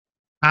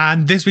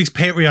And this week's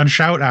Patreon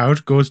shout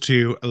out goes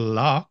to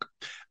Locke.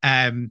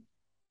 Um,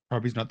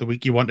 Probably not the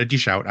week you wanted your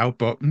shout out,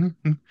 but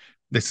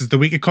this is the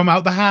week it come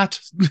out the hat.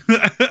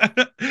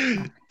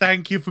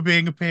 Thank you for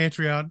being a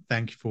Patreon.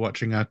 Thank you for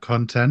watching our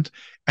content.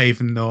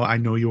 Even though I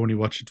know you only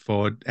watch it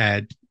for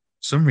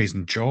some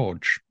reason,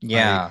 George. Like,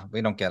 Yeah,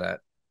 we don't get it.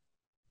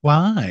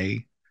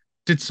 why?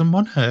 Did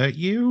someone hurt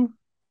you?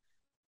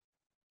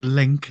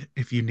 Link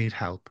if you need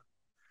help.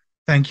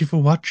 Thank you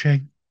for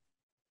watching.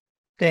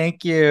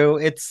 Thank you.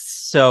 It's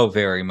so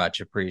very much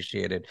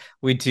appreciated.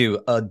 We do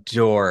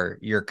adore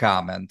your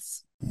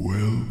comments.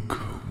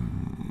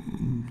 Welcome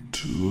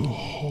to the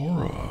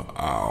Horror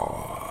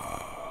Hour.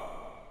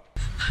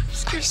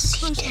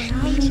 Slow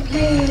down.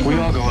 We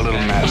all go a little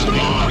mad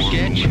sometimes.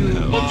 Get you.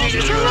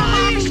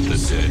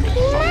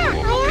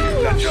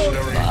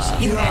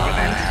 You are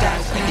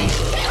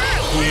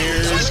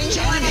Here's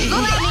Johnny.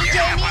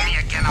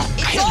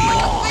 It's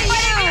all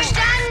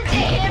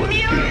for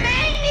you.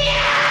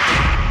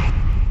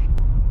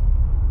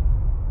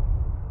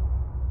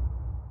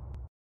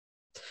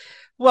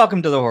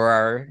 Welcome to the Horror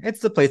Hour. It's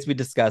the place we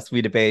discuss,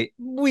 we debate,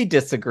 we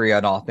disagree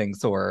on all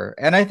things horror.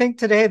 And I think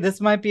today this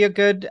might be a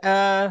good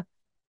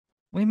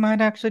we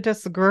might actually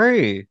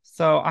disagree.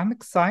 So I'm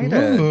excited.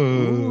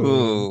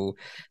 Ooh.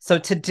 So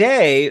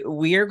today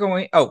we are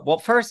going. Oh, well,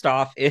 first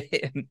off,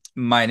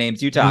 my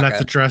name's Yutaka.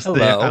 Let's address the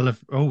Hello.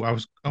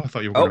 elephant. I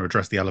thought you were going to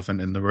address the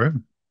elephant in the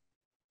room.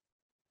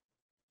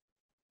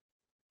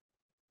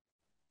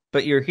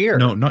 But you're here.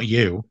 No, not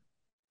you.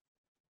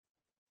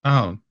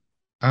 Oh,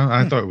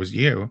 I thought it was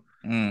you.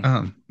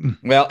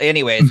 Well,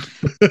 anyways.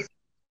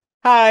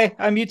 Hi,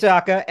 I'm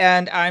Yutaka,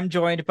 and I'm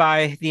joined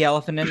by the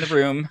elephant in the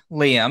room,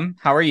 Liam.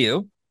 How are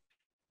you?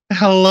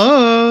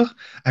 Hello.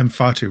 I'm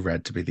far too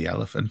red to be the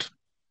elephant.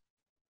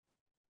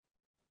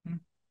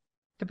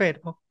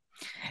 Debatable.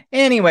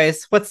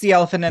 Anyways, what's the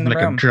elephant in the Like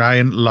room? a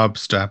giant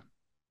lobster.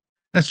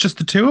 It's just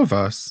the two of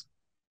us.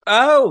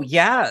 Oh,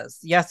 yes.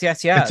 Yes.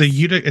 It's a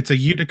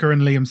Utica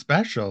and Liam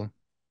special.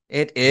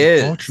 It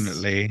is.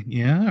 Unfortunately,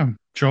 yeah.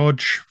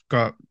 George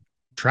got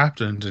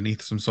trapped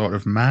underneath some sort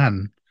of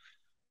man.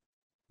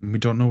 We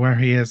don't know where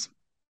he is.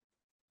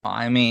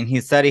 I mean,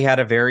 he said he had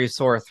a very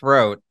sore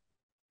throat.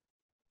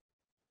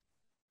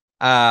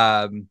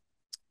 And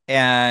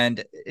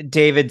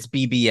David's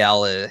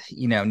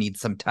BBL,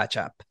 needs some touch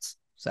ups.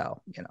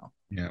 So,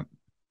 Yeah.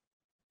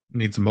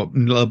 Needs a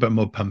little bit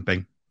more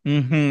pumping.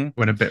 Went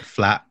a bit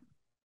flat.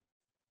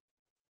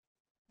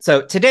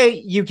 So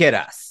today you get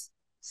us.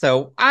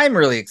 So I'm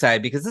really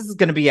excited because this is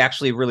going to be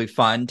actually a really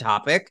fun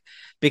topic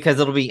because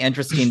it'll be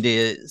interesting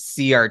to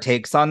see our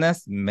takes on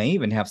this. May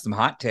even have some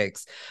hot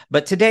takes.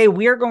 But today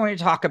we are going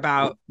to talk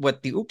about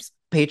what the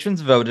patrons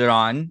voted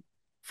on,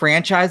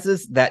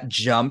 franchises that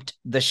jumped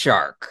the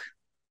shark.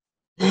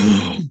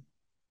 It's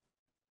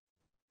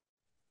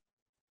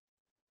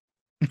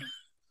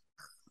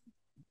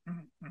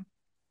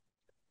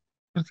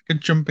like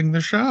jumping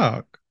the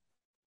shark.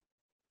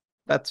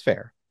 That's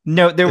fair.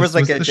 No, there was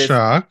like the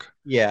shark.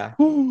 Yeah.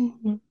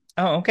 Ooh.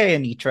 Oh, okay,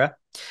 Anitra.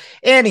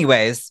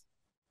 Anyways.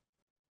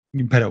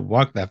 You better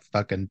walk that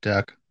fucking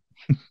duck.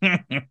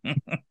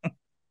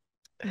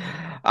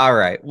 All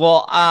right.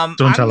 Well,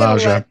 don't tell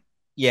Aja.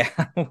 Yeah.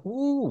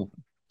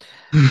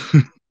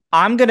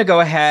 I'm gonna go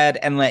ahead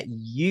and let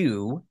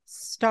you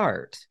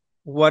start.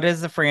 What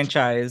is the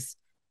franchise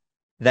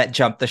that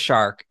jumped the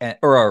shark?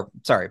 Or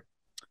sorry,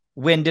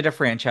 when did a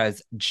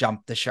franchise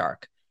jump the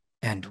shark,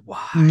 and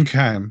why?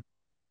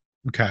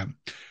 Okay.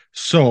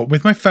 So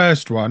with my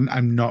first one,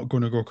 I'm not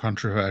going to go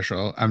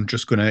controversial. I'm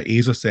just going to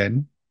ease us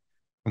in.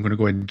 I'm going to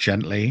go in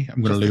gently.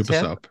 I'm going to lube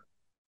us up.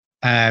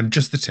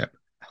 Just the tip.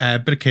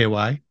 Bit of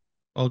KY.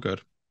 All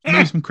good.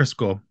 Maybe some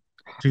Crisco.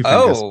 2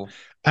 fingers. Oh,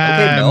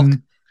 okay, milk.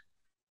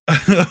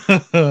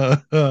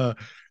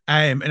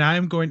 And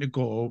I'm going to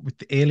go with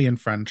the Alien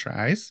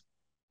franchise.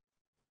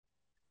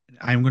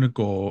 I'm going to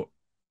go.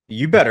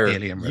 You better.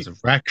 Alien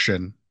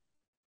Resurrection.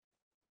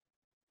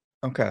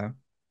 Okay.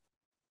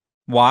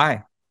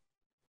 Why?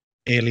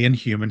 Alien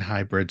human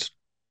hybrid.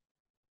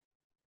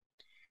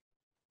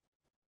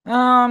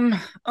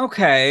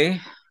 Okay.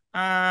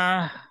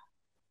 I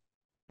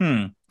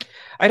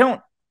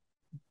don't.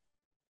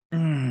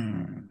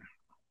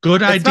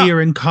 Good idea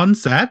in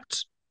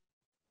concept.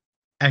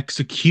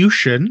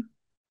 Execution.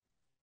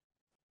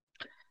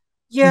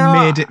 Yeah.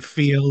 Made it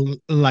feel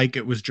like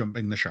it was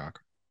jumping the shark.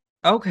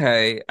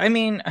 Okay. I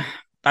mean,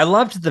 I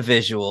loved the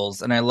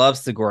visuals and I love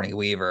Sigourney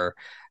Weaver.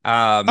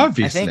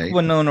 Obviously. I think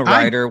Winona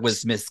Ryder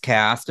was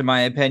miscast, in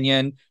my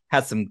opinion,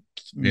 had some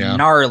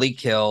gnarly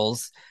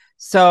kills.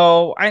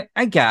 So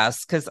I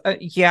guess because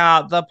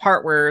the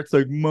part where it's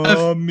like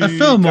mommy a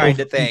film kind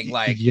of thing,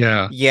 like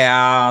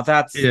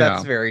that's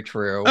very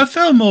true.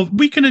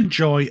 We can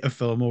enjoy a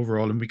film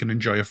overall, and we can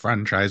enjoy a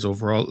franchise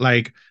overall.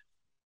 Like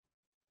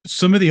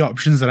some of the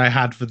options that I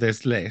had for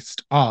this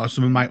list are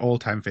some of my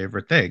all-time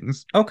favorite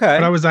things. Okay,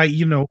 but I was like,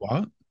 you know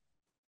what?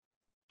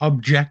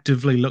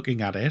 Objectively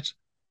looking at it,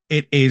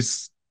 it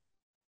is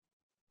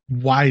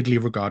widely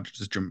regarded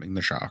as jumping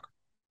the shark.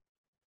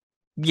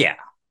 Yeah.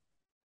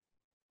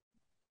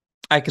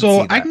 I can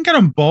So see that. I can get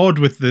on board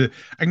with the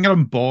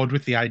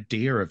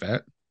idea of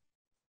it.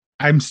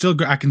 I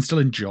can still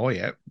enjoy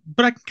it,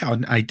 but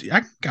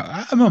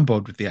I'm on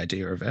board with the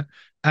idea of it.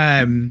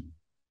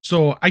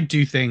 So I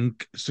do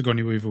think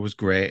Sigourney Weaver was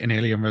great in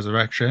Alien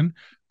Resurrection.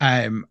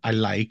 I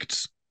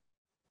liked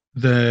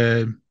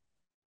the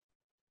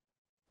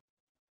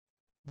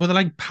they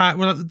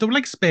were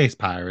like space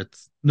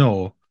pirates.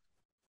 No,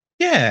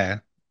 yeah,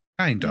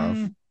 kind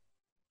of.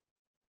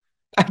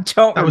 I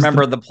don't That was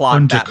remember the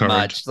plot that undercurrent.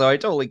 much, so I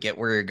totally get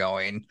where you're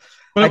going.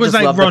 Well, I it was just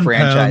like love Ron the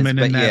franchise, Perlman,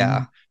 but and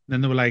yeah.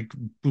 then they were like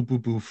boo boo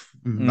boof,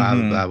 blah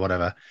blah blah,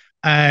 whatever.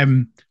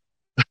 Um,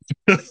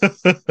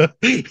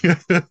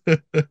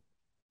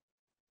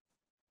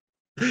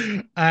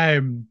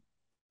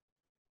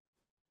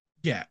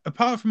 yeah.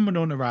 Apart from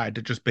Winona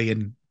Ryder just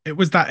being, it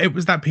was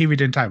that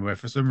period in time where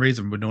for some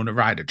reason Winona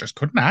Ryder just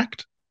couldn't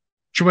act.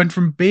 She went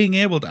from being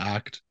able to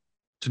act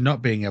to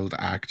not being able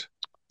to act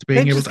to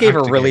being They able just to gave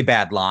her act really again.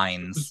 bad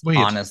lines. Weird.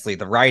 Honestly,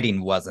 the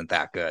writing wasn't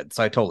that good,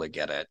 so I totally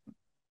get it.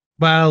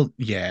 Well,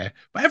 yeah,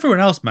 but everyone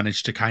else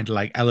managed to kind of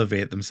like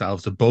elevate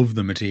themselves above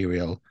the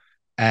material.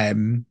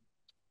 Where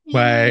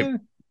Yeah.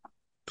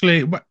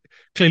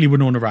 clearly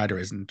Winona Ryder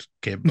isn't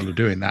capable of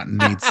doing that and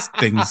needs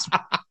things.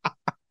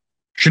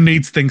 She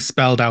needs things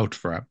spelled out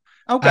for her.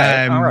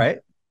 Okay, all right.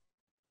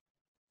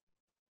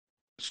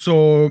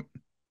 So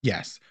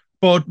yes,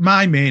 but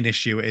my main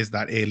issue is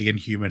that alien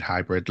human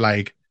hybrid.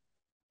 Like,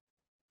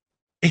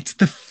 it's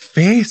the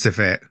face of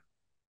it.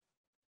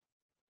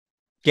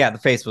 Yeah, the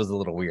face was a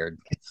little weird.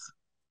 It's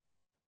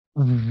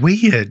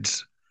weird.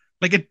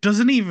 Like, it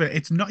doesn't even.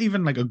 It's not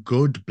even like a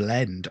good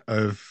blend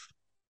of.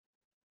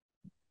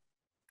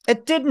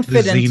 It didn't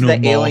The fit into the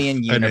xenomorph alien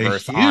and a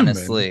universe, human.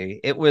 honestly.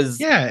 It was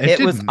Yeah, it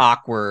was didn't.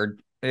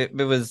 awkward. It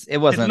It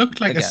wasn't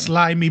looked like a again.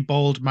 slimy,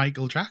 bald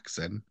Michael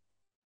Jackson.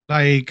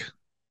 Like,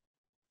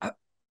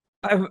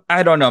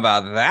 I don't know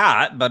about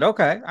that, but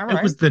okay, all it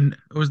right. was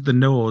the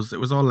nose. It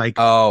was all like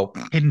Oh,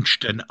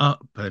 pinched and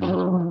up,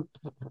 and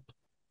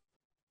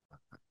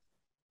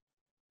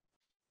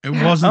it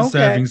wasn't okay.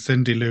 serving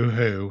Cindy Lou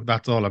Who.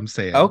 That's all I'm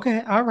saying.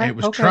 Okay, all right. It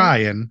was Okay.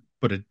 trying,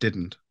 but it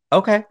didn't.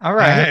 Okay, all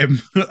right. Um,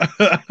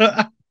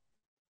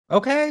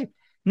 Okay.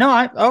 No,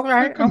 all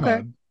right. come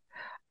Okay.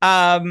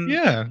 on.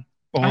 Yeah,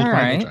 bald all Michael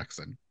right.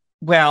 Jackson,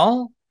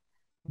 Well,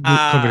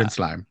 covered in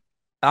slime.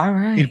 all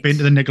right. He'd been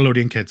to the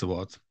Nickelodeon Kids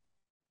Awards.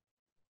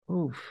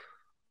 Oof.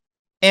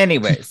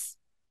 Anyways,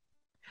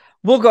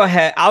 we'll go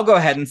ahead. I'll go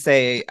ahead and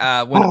say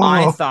when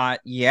I thought,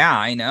 yeah,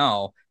 I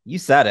know. You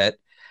said it.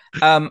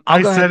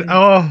 I said,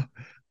 oh.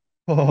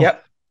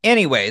 Yep.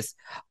 Anyways,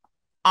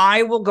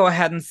 I will go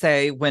ahead and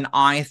say when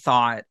I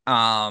thought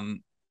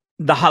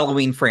the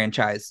Halloween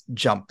franchise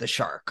jumped the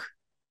shark.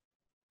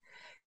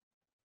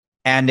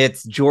 And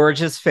it's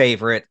George's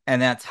favorite,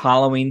 and that's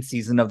Halloween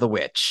Season of the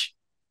Witch.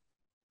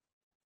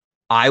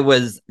 I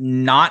was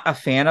not a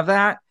fan of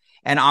that.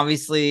 And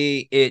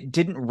obviously, it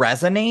didn't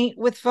resonate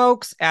with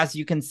folks, as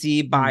you can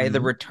see by the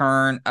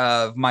return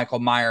of Michael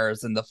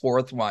Myers in the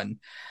fourth one.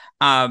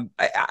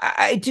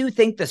 I do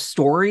think the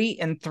story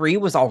in 3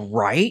 was all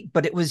right,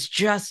 but it was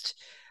just,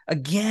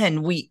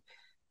 again,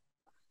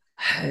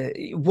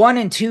 1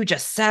 and 2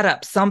 just set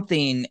up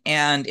something,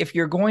 and if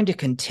you're going to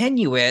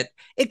continue it,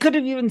 it could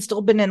have even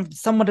still been in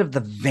somewhat of the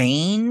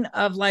vein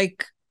of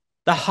like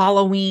the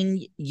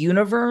Halloween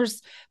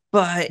universe,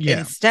 but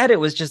instead it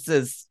was just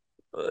this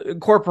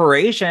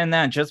corporation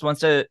that just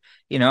wants to,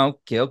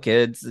 kill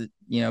kids,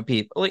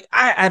 people. Like,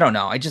 I don't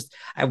know.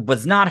 I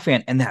was not a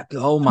fan. And that,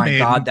 oh my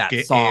God, that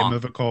song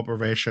of a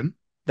corporation.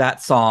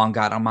 That song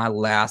got on my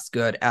last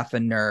good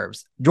effing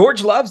nerves.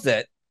 George loves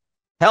it.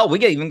 Hell, we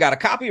even got a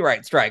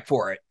copyright strike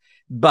for it,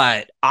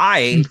 but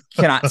I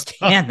cannot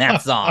stand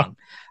that song.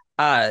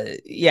 I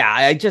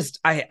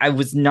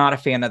was not a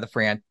fan of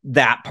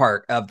that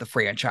part of the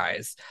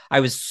franchise.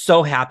 I was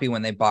so happy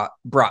when they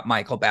brought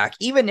Michael back.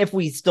 Even if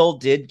we still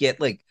did get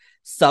like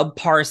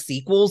subpar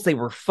sequels, they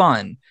were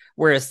fun.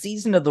 Whereas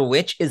Season of the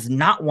Witch is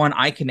not one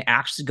I can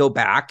actually go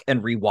back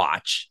and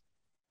rewatch.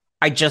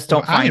 I just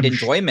don't find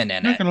enjoyment in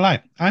it. I'm not gonna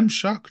lie, I'm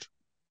shocked.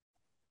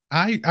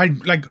 I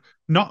like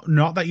not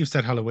that you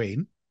said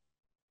Halloween.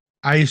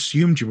 I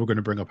assumed you were going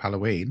to bring up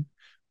Halloween,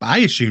 but I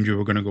assumed you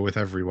were going to go with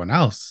everyone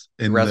else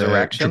in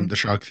Resurrection, the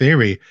Shark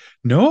Theory.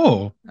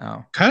 No,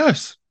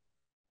 Curse.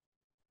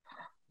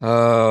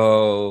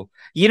 Oh,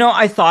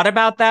 I thought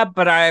about that,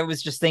 but I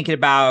was just thinking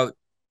about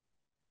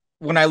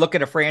when I look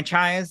at a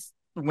franchise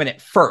when it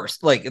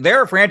first, like,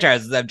 there are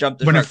franchises that have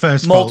jumped the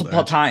shark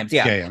multiple times.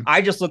 Yeah.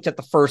 I just looked at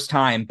the first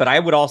time, but I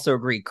would also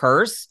agree,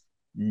 Curse,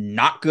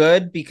 not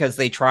good because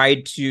they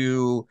tried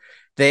to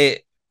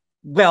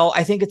Well,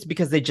 I think it's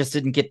because they just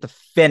didn't get to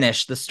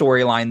finish the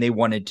storyline they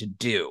wanted to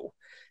do.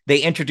 They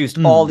introduced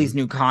all these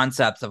new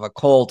concepts of a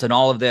cult and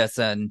all of this,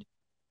 and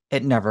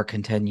it never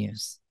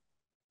continues.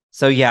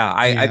 So yeah,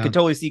 I could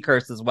totally see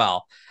Curse as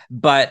well.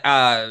 But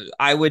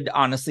I would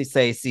honestly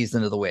say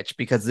Season of the Witch,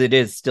 because it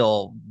is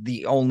still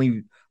the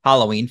only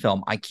Halloween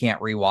film I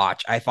can't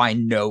rewatch. I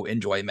find no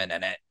enjoyment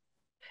in it.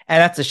 And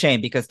that's a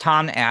shame because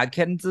Tom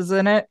Adkins is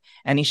in it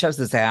and he shows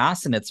his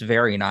ass and it's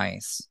very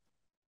nice.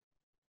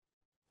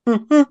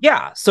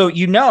 Yeah. So,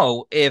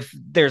 if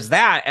there's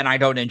that and I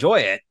don't enjoy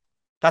it,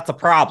 that's a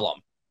problem,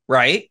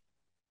 right?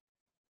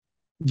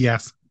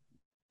 Yes,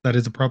 that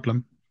is a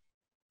problem.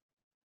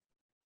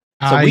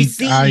 So we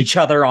see each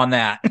other on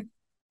that.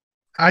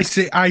 I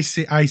see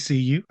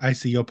you. I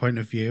see your point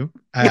of view.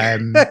 I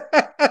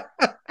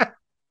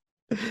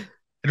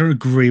don't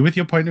agree with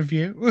your point of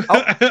view.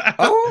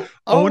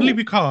 Only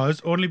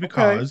because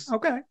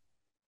Okay.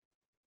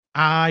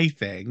 I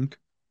think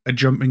a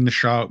jumping the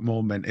shark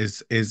moment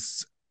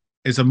is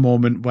a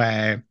moment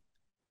where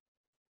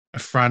a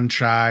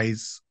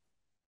franchise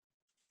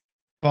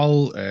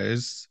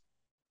falters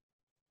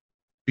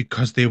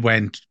because they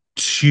went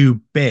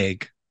too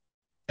big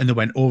and they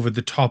went over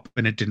the top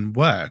and it didn't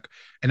work.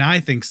 And I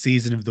think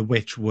Season of the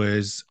Witch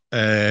was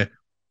a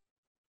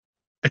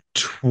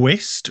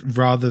twist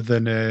rather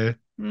than a...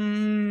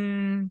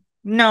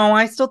 No,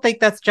 I still think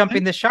that's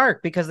jumping the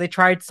shark because they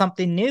tried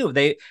something new.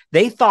 They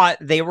thought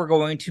they were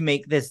going to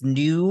make this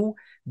new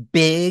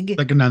big,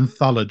 like an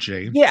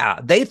anthology. Yeah,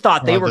 they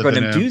thought they were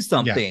going to do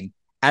something,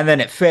 and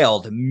then it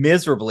failed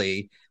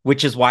miserably,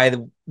 which is why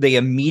they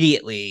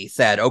immediately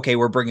said, "Okay,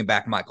 we're bringing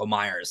back Michael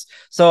Myers."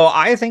 So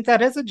I think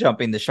that is a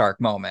jumping the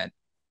shark moment.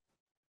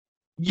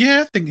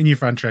 Yeah, thinking your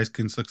franchise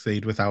can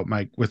succeed without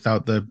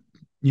the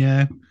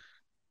yeah.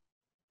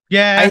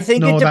 Yeah, I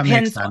think it that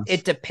makes depends. sense.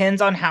 It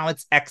depends on how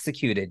it's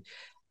executed.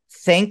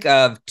 Think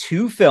of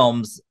 2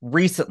 films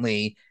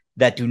recently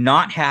that do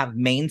not have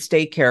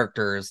mainstay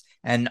characters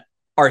and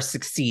are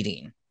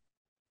succeeding.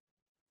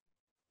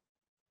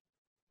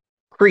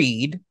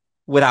 Creed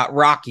without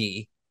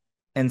Rocky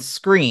and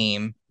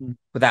Scream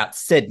without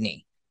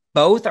Sydney.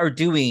 Both are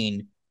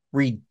doing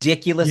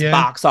ridiculous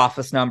box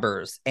office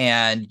numbers,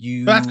 and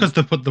But that's because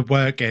they put the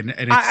work in,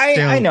 and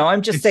I know.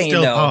 I'm just saying,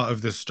 still part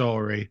of the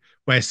story,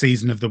 where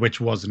Season of the Witch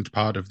wasn't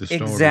part of the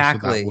story.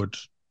 Exactly. So that would,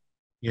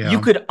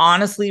 you could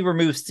honestly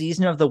remove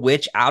Season of the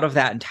Witch out of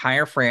that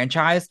entire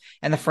franchise,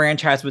 and the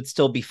franchise would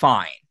still be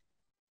fine.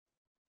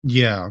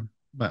 Yeah,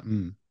 but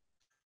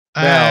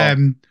well,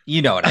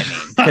 you know what I mean,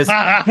 because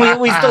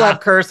we still have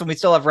Curse and we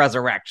still have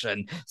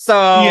Resurrection. So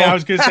yeah, I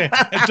was going to say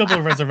a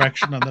double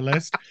Resurrection on the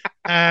list.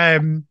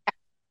 I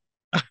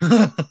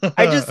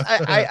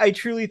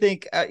truly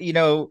think,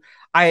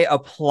 I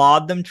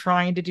applaud them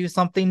trying to do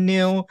something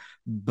new,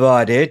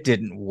 but it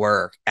didn't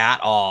work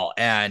at all.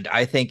 And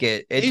I think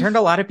it turned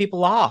a lot of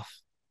people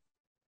off.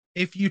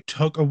 If you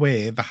took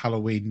away the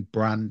Halloween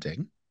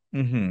branding,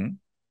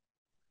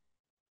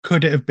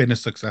 could it have been a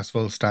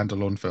successful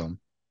standalone film?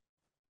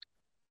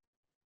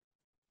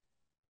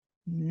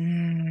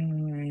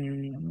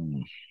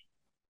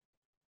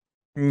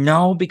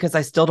 No, because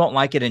I still don't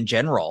like it in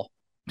general.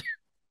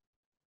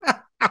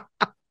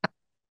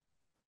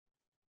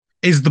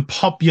 Is the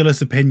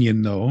populous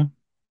opinion, though,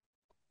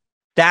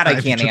 that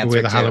I can't answer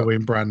away the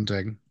Halloween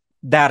branding?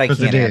 That I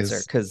can't answer,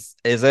 because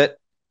is it?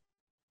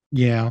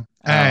 Yeah.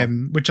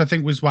 Which I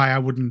think was why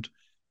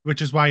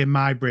which is why in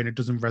my brain it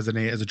doesn't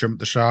resonate as a jump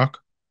the shark.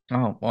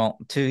 Oh, well,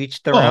 to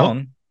each their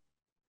own.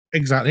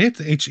 Exactly.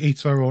 It's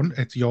each their own.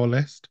 It's your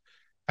list.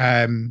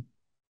 And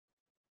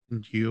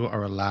you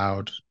are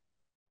allowed to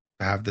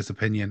have this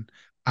opinion.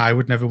 I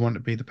would never want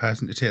to be the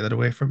person to take that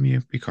away from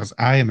you because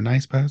I am a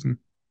nice person.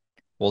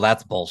 Well,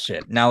 that's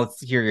bullshit. Now let's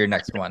hear your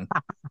next one.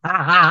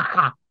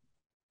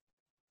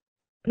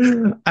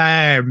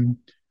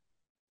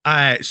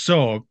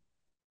 So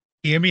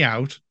hear me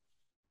out.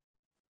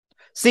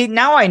 See,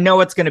 now I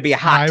know it's going to be a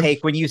hot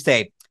take when you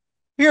say,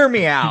 "Hear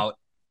me out."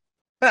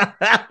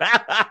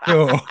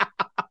 So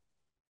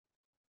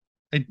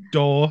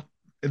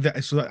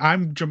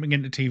I'm jumping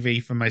into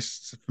TV for my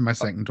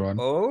second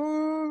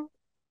one.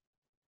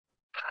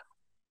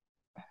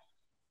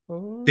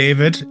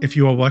 David, if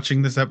you are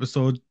watching this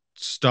episode,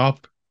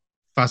 stop.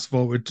 Fast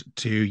forward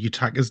to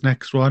Yutaka's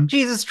next one.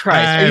 Jesus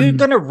Christ, are you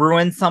going to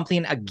ruin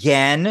something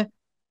again?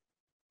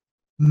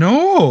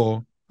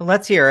 No. Well,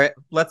 let's hear it.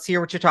 Let's hear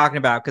what you're talking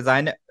about, because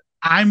I know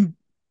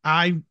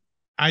I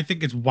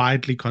think it's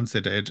widely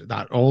considered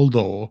that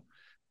although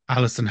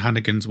Alison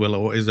Hannigan's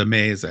Willow is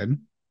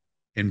amazing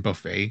in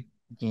Buffy,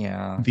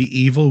 the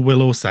evil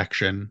Willow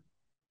section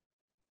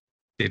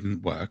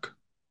didn't work.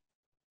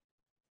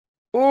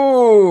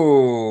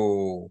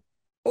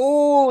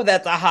 Ooh,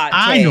 that's a hot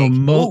take. I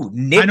know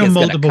Nick is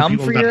multiple come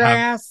people for your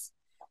ass.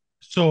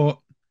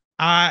 So,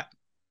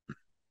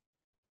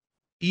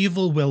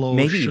 evil Willow,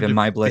 maybe even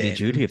My Bloody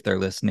Judy, if they're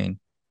listening,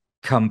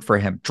 come for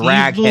him,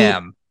 drag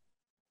him.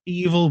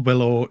 Evil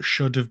Willow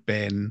should have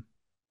been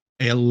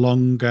a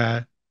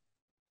longer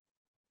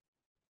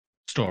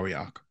story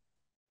arc.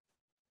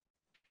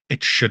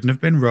 It shouldn't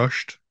have been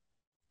rushed.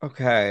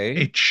 Okay.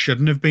 It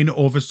shouldn't have been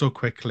over so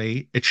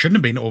quickly. It shouldn't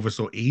have been over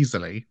so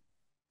easily.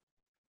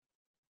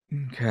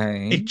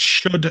 Okay.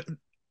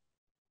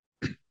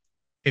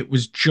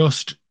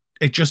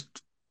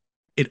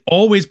 It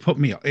always put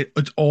me off.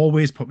 It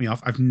always put me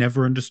off. I've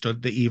never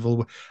understood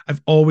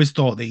I've always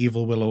thought the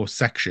evil Willow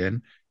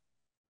section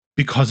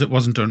because it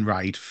wasn't done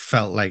right,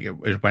 felt like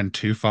it went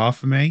too far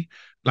for me.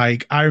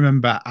 Like, I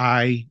remember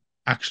I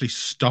actually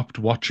stopped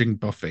watching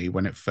Buffy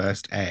when it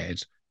first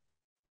aired,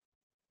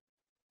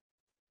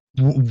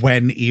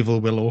 when Evil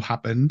Willow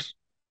happened,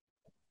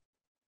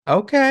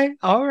 Okay,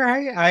 all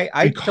right.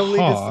 I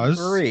totally because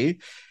disagree.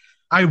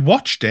 I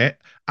watched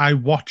it. I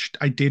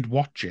did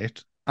watch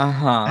it,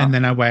 Uh-huh. and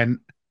then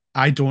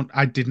I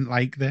didn't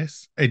like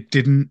this. It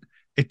didn't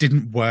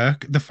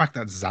work. The fact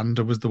that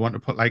Xander was the one to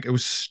put, like, it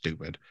was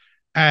stupid.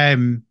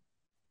 Um,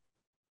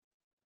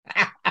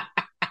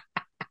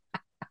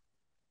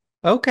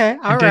 Okay,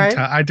 all right.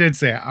 I did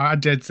say it. I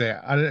did say it.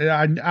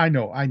 I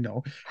know. I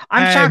know.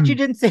 I'm shocked you Um,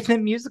 didn't say the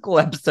musical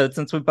episode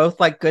since we both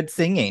like good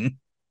singing.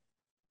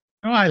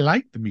 no, I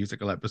liked the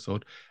musical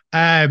episode.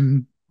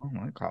 Um, Oh,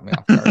 that caught me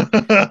off guard.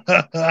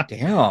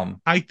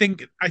 Damn. I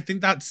think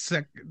that's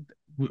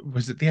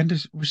was it the end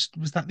of was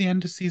that the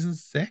end of season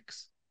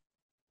 6?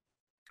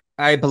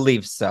 I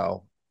believe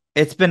so.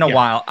 It's been a Yeah,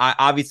 while. I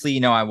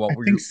obviously, I I won't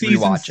think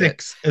season rewatch it.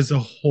 6 as a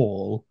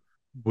whole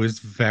was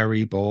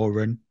very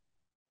boring.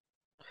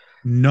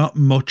 Not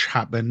much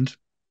happened,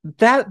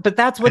 But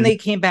that's when and they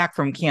came back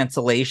from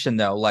cancellation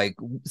though. Like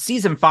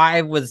season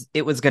 5 was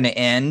going to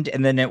end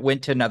and then it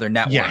went to another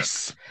network.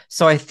 yes,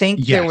 So I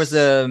think there was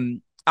yes,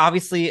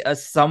 obviously a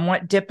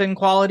somewhat dip in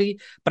quality,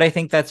 but I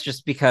think that's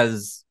just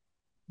because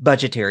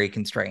budgetary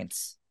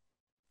constraints.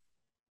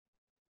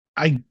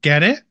 I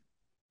get it.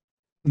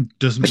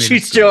 Doesn't But mean you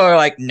it's still good. are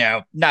like,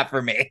 no, not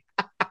for me.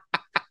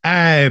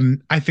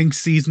 I think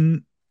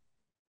season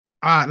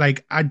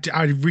like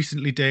I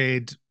recently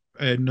did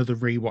another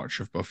rewatch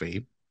of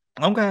Buffy,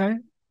 Okay.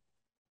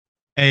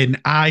 and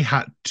I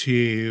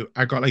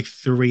got like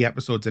 3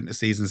 episodes into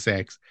season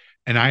 6,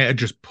 and I had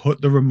just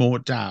put the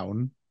remote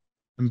down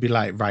and be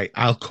like, right,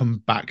 I'll come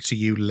back to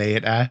you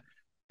later.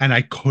 And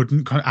I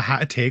couldn't, I had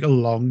to take a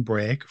long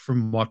break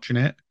from watching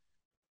it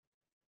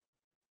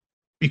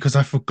because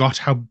I forgot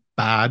how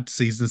bad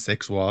season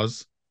 6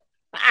 was.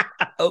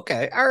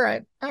 Okay. All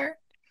right. All right.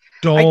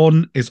 I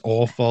Dawn is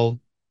awful.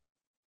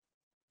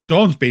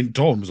 Dawn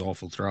was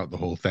awful throughout the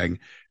whole thing.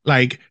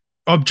 Like,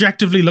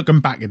 objectively looking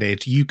back at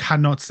it, you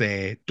cannot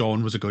say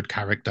Dawn was a good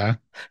character.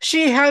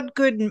 she had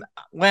good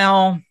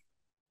well,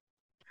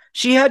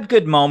 she had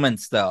good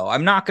moments though.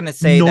 I'm not going to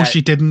say No, that.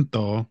 she didn't,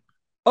 though.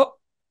 Oh,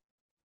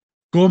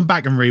 Going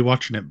back and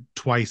rewatching it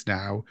twice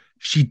now,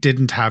 she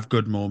didn't have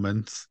good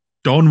moments.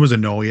 Dawn was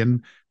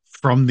annoying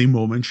from the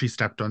moment she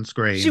stepped on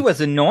she screen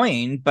was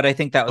annoying, but I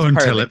think that was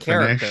part of until the it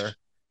finished. character.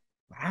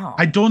 Wow.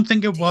 I don't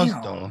think it was,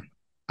 though. Damn.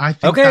 I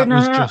think Okay, that no,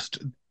 was no, no. just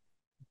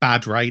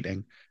bad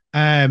writing.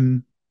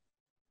 Um,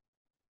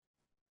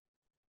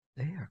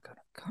 They are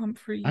gonna come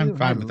for I'm you,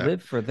 and I fine with it.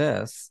 live for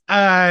this.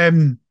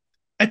 Um,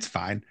 it's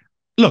fine.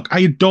 Look,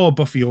 I adore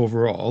Buffy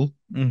overall,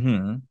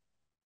 Mm-hmm.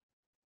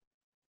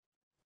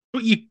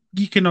 but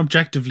you can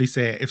objectively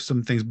say if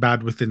something's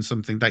bad within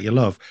something that you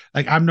love.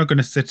 Like, I'm not going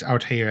to sit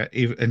out here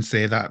and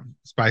say that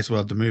Spice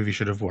World the movie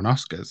should have won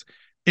Oscars.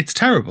 It's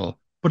terrible,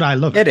 but I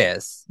love It it,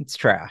 is. It's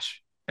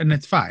trash. and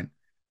it's fine.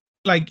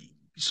 Like,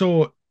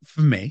 so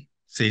for me,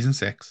 season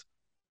 6,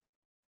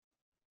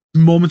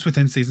 moments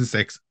within season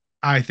 6,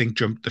 I think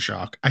jumped the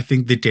shark. I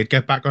think they did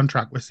get back on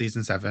track with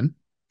season 7.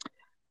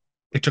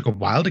 It took a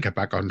while to get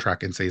back on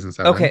track in season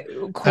 7. Okay,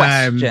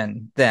 Um,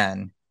 question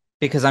then,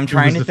 because I'm who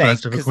trying was to the think.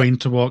 first ever Because queen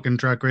to walk in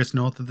Drag Race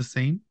North of the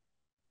Scene?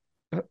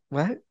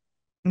 what?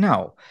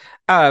 No.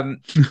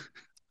 Um.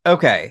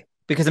 Okay,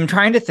 because I'm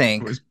trying to It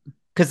think. was.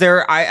 Because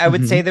I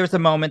would say Mhm. there's a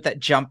moment that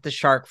jumped the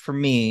shark for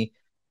me.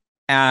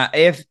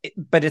 If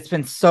but it's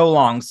been so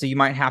long, so you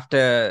might have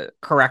to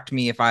correct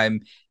me if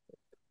I'm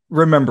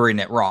remembering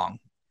it wrong.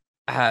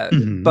 But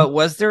Mhm.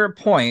 was there a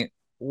point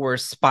where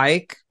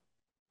Spike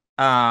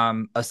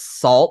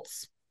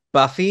assaults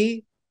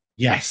Buffy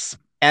Yes,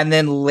 and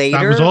then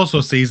that was later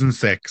also season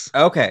 6.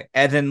 okay,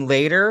 and then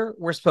later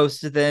we're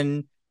supposed to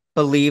then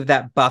believe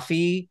that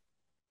Buffy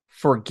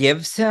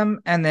forgives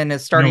him and then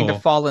is starting to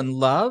No, fall in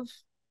love?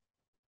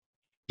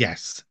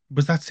 yes,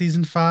 was that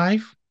season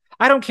 5?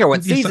 I don't care I what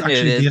think season it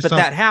actually the is, but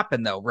assault. that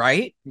happened though,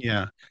 right?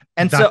 Yeah,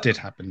 And that so did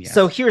happen.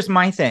 so Yes. here's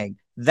my thing.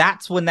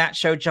 That's when that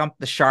show jumped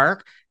the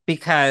shark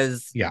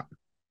because Yeah.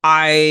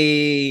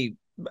 I,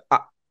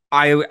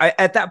 I, I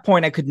at that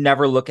point I could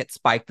never look at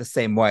Spike the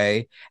same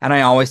way, and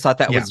I always thought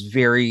that Yeah. was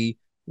very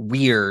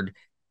weird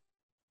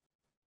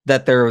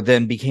that there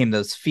then became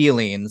those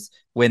feelings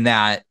when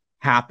that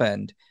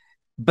happened.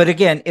 But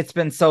again, it's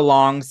been so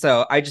long,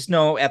 so I just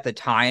know at the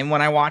time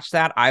when I watched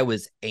that, I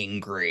was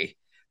angry,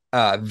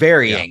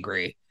 very Yeah.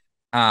 angry.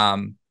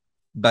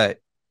 But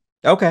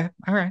okay,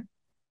 all right.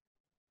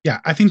 Yeah,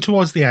 I think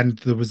towards the end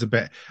there was a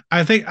bit.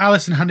 I think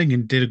Alison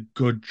Hannigan did a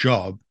good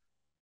job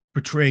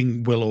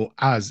portraying Willow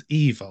as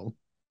evil.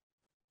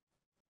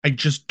 I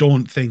just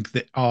don't think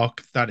the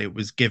arc that it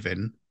was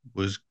given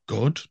was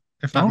good,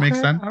 if that makes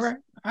Okay, sense.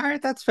 all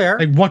right, that's fair.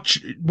 Like,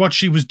 what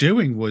she was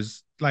doing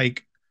was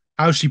like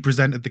how she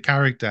presented the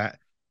character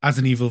as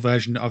an evil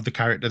version of the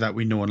character that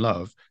we know and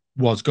love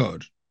was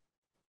good,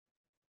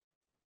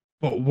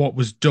 but what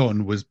was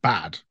done was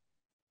bad.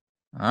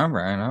 All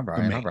right, all for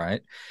right, me. all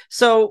right.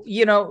 So,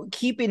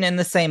 keeping in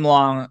the same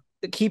lines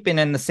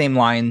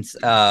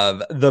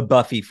of the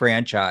Buffy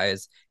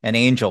franchise and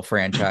Angel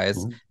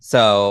franchise.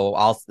 So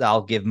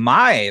I'll give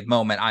my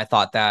moment. I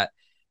thought that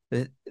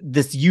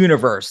this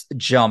universe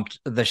jumped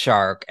the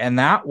shark, and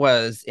that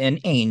was in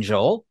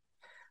Angel,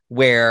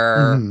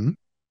 where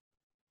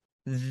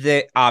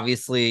Mhm.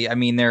 obviously, I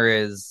mean, there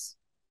was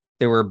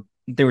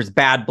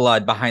bad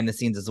blood behind the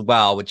scenes as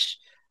well, which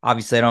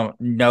obviously I don't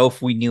know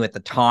if we knew at the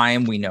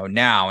time. We know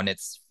now, and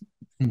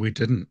We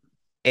didn't.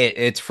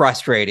 it's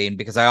frustrating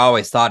because I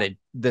always thought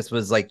this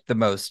was like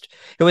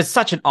it was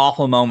such an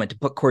awful moment to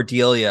put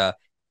Cordelia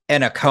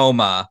in a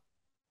coma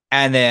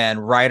and then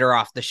write her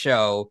off the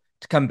show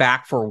to come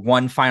back for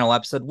one final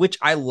episode, which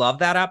I love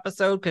that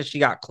episode because she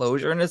got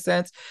closure in a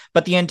sense.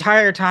 But the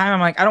entire time I'm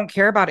like, I don't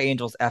care about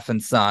Angel's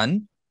effing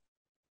son.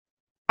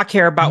 I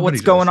care about Nobody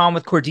what's going does. on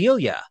with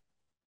Cordelia.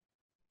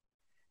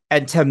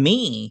 And to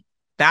me,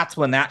 that's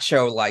when that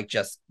show like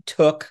just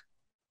took,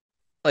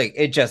 like,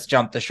 it just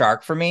jumped the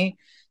shark for me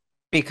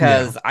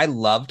because I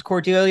loved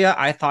Cordelia.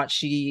 I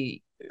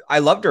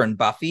loved her in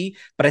Buffy,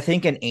 but I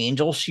think in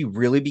Angel, she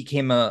really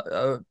became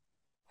a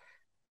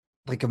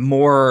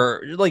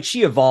more like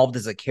she evolved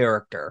as a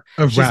character.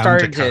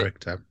 Around a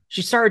character.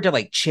 She started to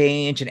like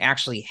change and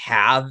actually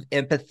have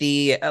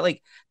empathy.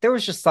 Like there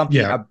was just something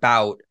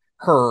about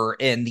her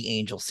in the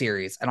Angel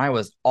series, and I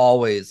was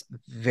always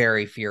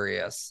very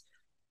furious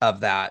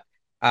of that.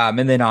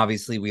 And then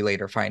obviously we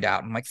later find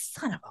out. I'm like,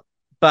 son of a.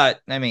 But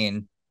I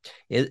mean,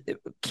 it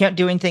can't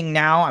do anything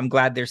now. I'm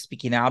glad they're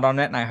speaking out on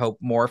it, and I hope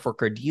more for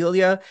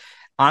Cordelia.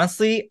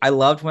 Honestly, I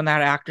loved when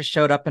that actress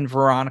showed up in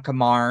Veronica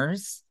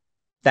Mars.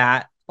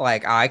 That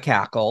like I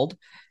cackled,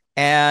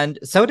 and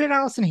so did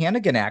Allison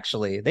Hannigan.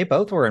 Actually, they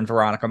both were in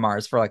Veronica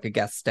Mars for like a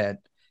guest stint.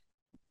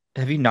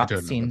 Have you not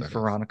seen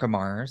Veronica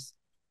Mars?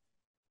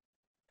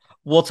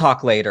 We'll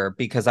talk later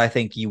because I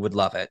think you would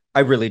love it. I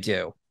really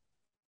do.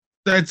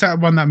 It's that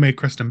one that made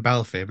Kristen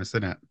Bell famous,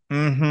 isn't it?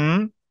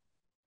 Mm-hmm.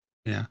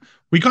 Yeah.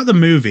 We got the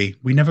movie.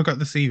 We never got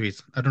the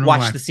series. I don't know why.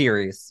 Watch the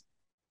series.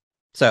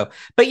 So,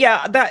 but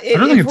yeah, I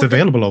don't think it's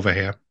available over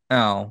here.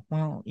 Oh,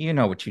 well, you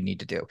know what you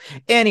need to do.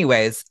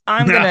 Anyways,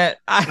 I'm gonna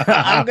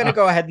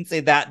go ahead and say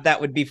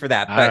that would be for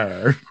that.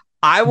 But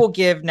I will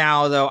give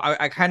now, though,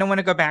 I kind of want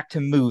to go back to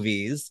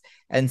movies.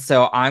 And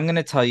so I'm going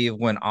to tell you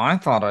when I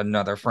thought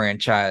another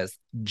franchise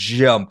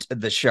jumped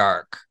the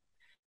shark.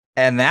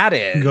 And that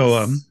is... Go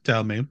on,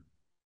 tell me.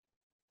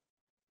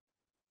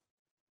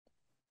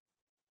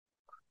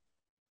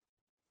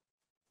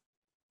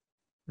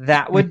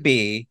 That would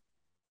be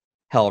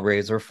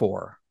Hellraiser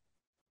 4.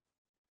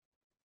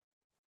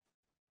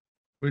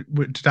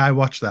 Did I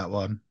watch that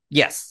one?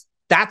 Yes,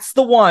 that's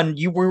the one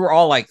we were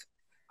all like,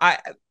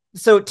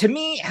 so to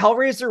me,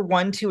 Hellraiser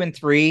 1, 2, and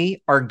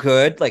 3 are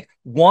good. Like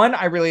 1,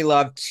 I really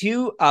love.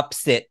 2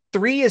 ups it.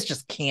 3 is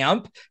just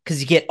camp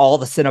because you get all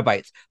the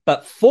Cenobites.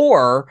 But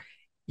 4,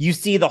 you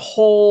see the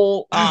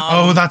whole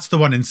that's the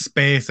one in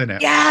space, isn't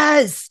it?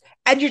 Yes.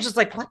 And you're just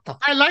like, what the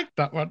I like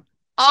that one.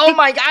 Oh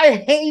my God, I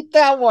hate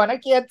that one. I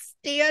can't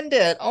stand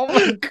it. Oh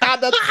my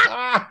God, that's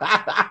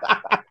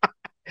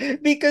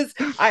because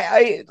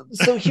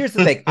so here's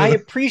the thing. I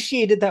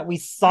appreciated that we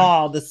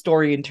saw the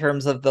story in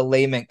terms of the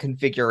Lament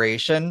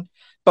configuration,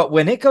 but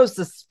when it goes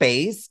to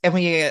space and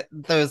we get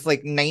those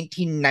like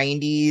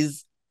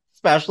 1990s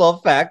special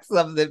effects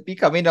of it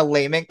becoming a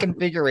Lament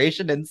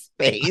configuration in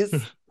space,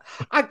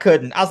 I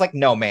couldn't. I was like,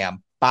 no,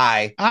 ma'am,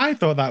 bye. I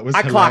thought that was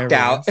hilarious. Clocked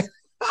out.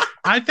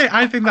 I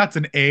think that's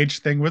an age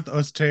thing with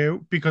us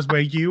too, because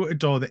where you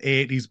adore the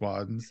 80s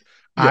ones,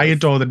 yes. I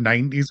adore the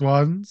 90s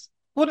ones.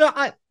 Well, no,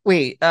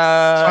 wait. So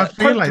I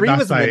feel part 3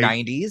 was in the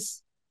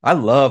 90s. I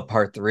love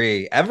part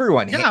 3.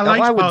 Everyone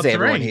I wouldn't say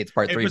everyone hates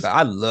part 3, but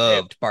I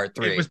loved part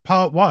 3. It was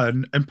part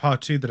 1 and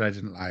part 2 that I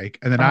didn't like,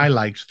 and then I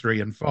liked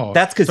 3 and 4.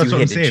 That's because you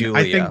hated Julia.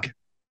 I think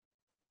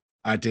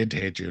I did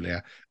hate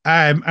Julia,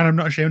 and I'm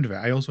not ashamed of it.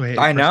 I also hated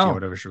Christy, or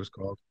whatever she was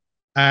called.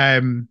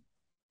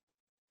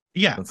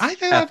 Yeah, I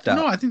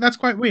think that's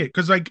quite weird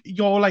because like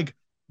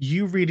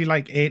you really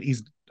like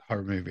 80s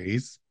horror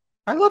movies.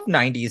 I love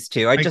 90s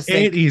too. I just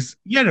think 80s,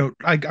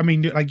 I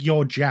mean, like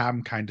your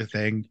jam kind of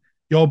thing.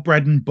 Your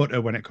bread and butter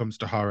when it comes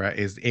to horror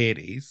is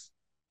 80s.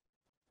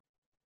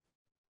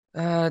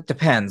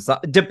 Depends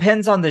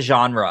on the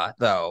genre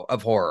though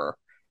of horror.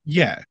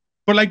 Yeah,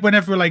 but like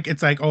whenever like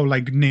it's like, oh,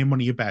 like name one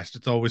of your best,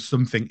 it's always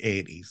something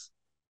 80s.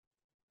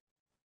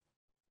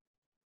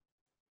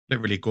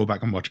 Literally go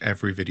back and watch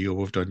every video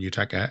we've done,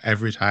 Utaka.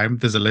 Every time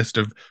there's a list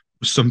of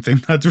something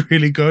that's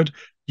really good,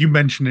 you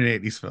mention an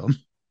 80s film.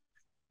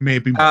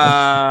 Maybe more.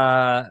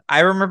 I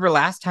remember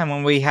last time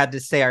when we had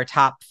to say our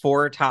top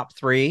 4, top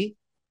 3,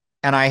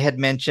 and I had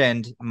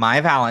mentioned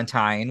My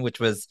Valentine, which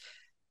was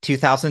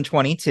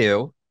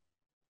 2022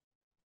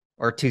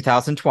 or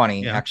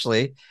 2020,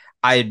 actually.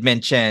 I had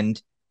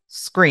mentioned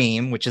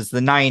Scream, which is the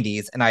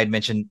 90s, and I had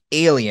mentioned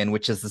Alien,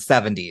 which is the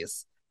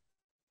 70s.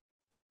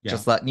 Yeah.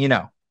 Just letting you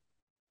know.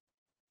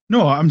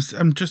 No, I'm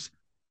just.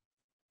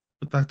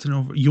 But that's an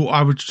over.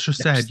 I would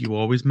just said you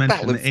always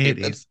mention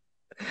the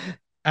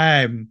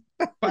 80s.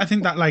 But I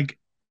think that like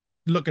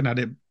looking at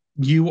it,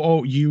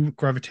 you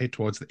gravitate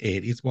towards the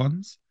 80s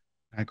ones.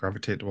 I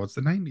gravitate towards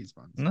the 90s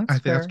ones. That's I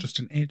think that's fair. just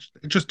an age,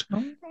 just Oh,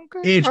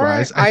 okay. age All right.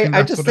 wise. I think I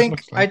that's just what it think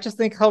looks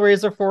like.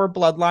 Hellraiser 4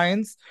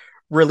 Bloodlines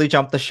really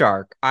jumped the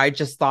shark. I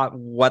just thought,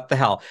 what the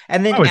hell?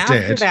 And then Oh, it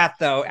did.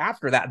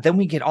 after that, then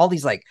we get all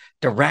these like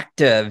direct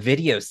to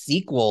video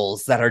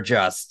sequels that are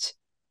just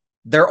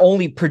they're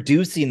only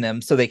producing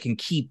them so they can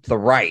keep the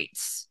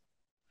rights.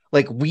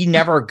 Like we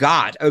never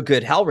got a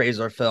good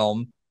Hellraiser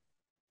film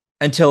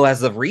until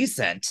as of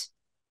recent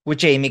with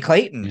Jamie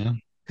Clayton, Yeah.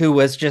 who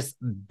was just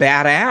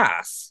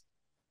badass.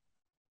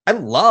 I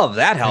love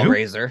that Who?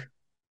 Hellraiser.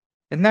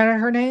 Isn't that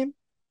her name?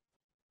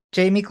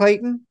 Jamie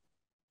Clayton?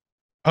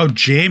 Oh,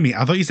 Jamie.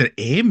 I thought you said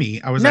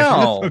Amy. I was like, who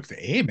No. the fuck's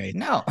Amy?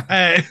 No.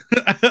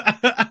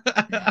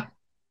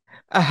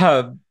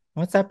 Uh,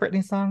 What's that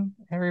Britney song?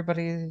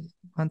 Everybody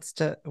wants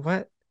to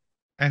what?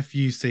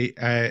 FUC.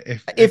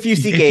 If you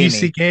seek if Amy. you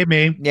seek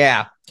Amy.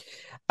 Yeah.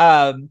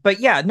 But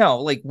yeah, no,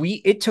 like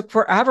it took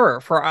forever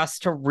for us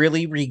to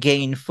really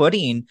regain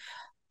footing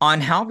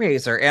on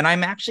Hellraiser, and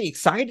I'm actually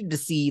excited to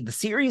see the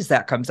series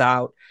that comes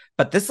out.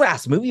 But this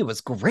last movie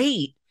was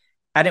great,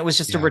 and it was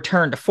just a Yeah.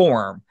 return to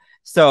form.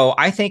 So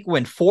I think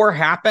when 4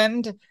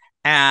 happened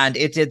and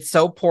it did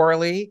so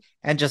poorly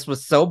and just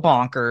was so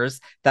bonkers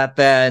that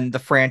then the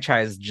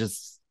franchise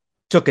just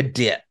took a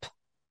dip.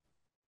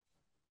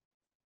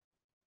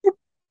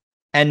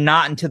 And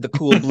not into the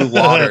cool blue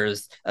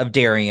waters of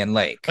Darien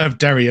Lake. Of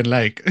Darien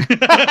Lake.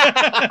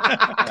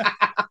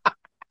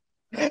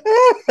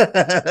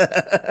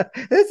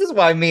 This is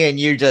why me and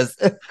you just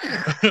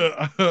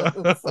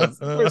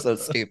we're so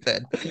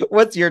stupid.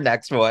 What's your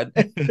next one?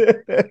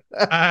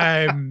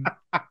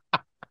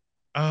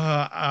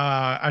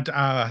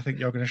 I think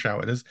you're gonna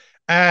shout at us.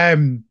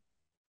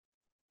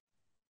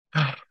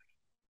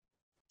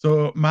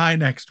 So my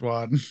next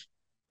one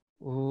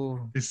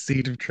Ooh. is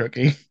Seed of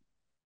Chucky.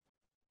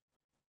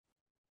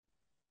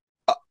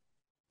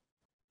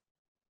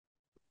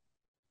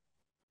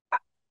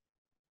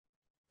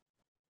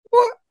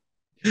 What?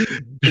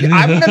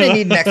 I'm gonna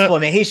need an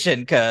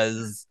explanation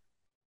because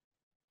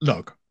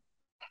Look,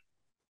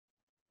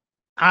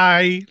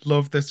 I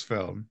love this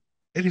film.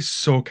 It is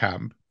so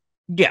camp.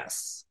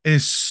 yes. It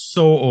is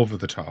so over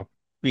the top.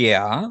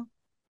 Yeah.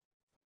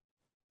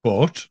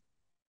 But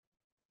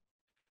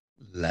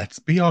let's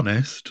be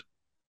honest,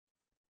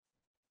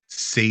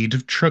 Seed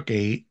of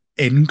Chucky,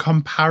 in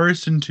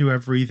comparison to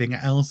everything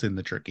else in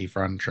the Chucky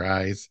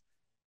franchise,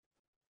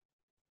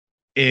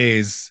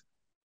 is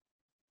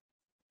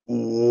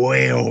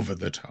way over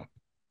the top.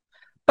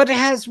 But it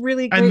has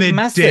really And great they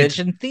message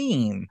did. and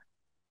theme.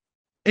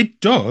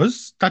 It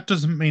does. That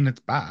doesn't mean it's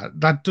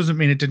bad. That doesn't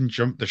mean it didn't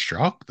jump the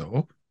shark,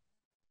 though.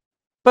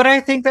 But I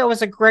think that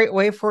was a great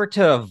way for it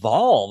to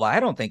evolve. I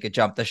don't think it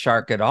jumped the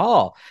shark at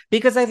all.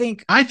 Because I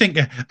think I think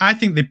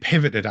they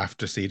pivoted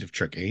after Seed of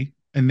Chucky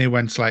and they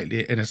went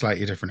slightly in a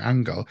slightly different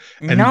angle.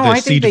 And no, the I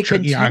think Seed they of Chucky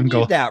continued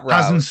angle that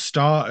route. hasn't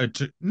started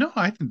to. No,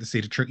 I think the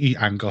Seed of Chucky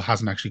angle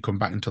hasn't actually come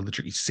back until the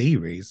Chucky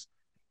series,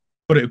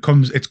 but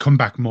it's come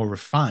back more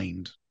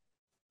refined.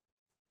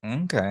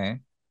 Okay.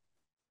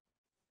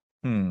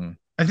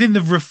 I think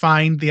they've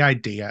refined the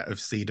idea of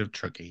Seed of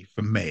Chucky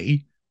for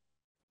me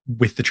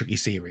with the Chucky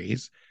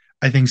series.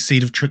 I think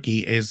Seed of Chucky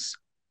is.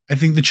 I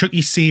think the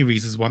Chucky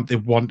series is what they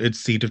wanted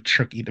Seed of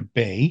Chucky to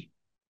be.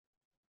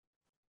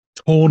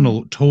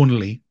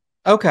 Tonally,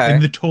 Okay.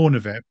 in the tone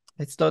of it.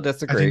 I still I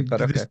disagree, think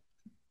but okay.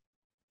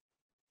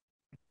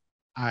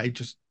 I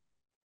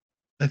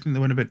think they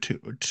went a bit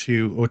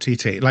too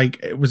OTT.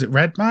 Like, was it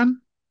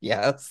Redman?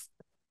 Yes.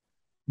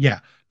 Yeah,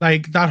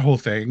 like that whole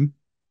thing,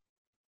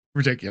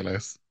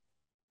 ridiculous.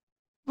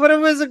 But it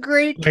was a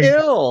great Like,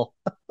 kill.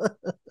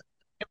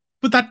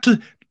 but that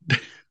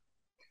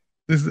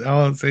this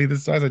I'll say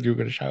this. I said you were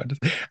going to shout at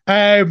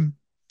this.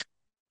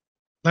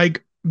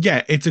 Like,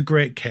 yeah, it's a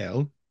great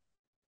kill,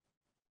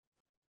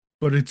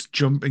 but it's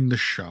jumping the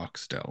shark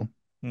still.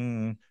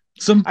 Hmm.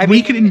 You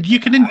can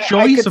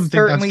enjoy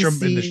something that's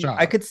jumping the shark.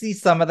 I could see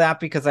some of that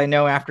because I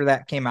know after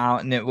that came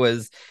out and it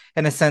was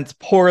in a sense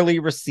poorly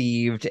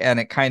received and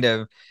it kind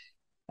of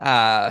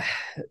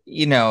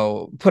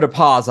put a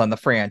pause on the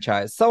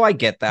franchise. So I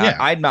get that.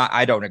 Yeah.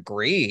 I don't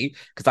agree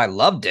because I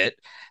loved it.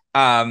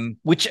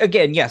 Which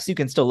again, yes, you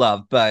can still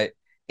love, but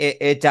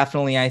it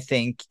definitely, I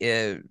think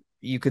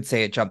you could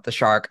say it jumped the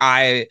shark.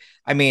 I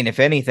mean, if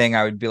anything,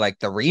 I would be like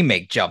the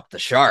remake jumped the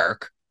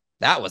shark.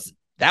 That was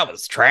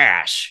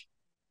trash.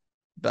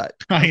 But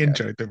I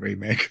enjoyed the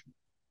remake.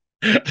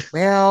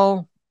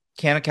 Well,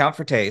 can't account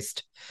for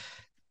taste.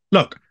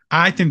 Look,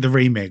 I think the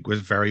remake was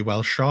very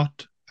well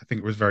shot. I think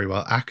it was very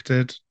well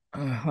acted.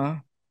 Uh-huh.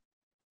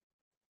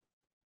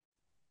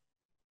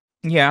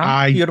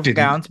 Yeah, beautiful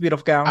gowns.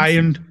 Beautiful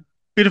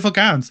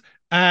gowns.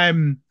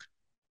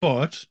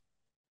 But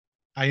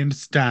I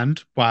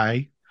understand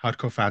why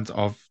hardcore fans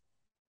of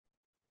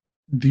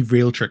the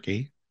real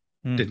Chucky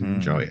didn't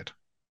enjoy it.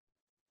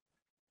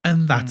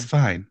 And that's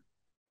fine.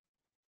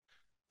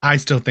 I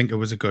still think it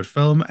was a good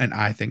film, and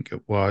I think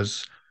it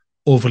was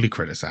overly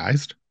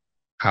criticized.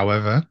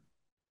 However,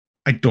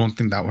 I don't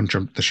think that one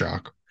jumped the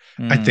shark.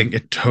 I think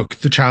it took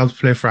the Child's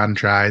Play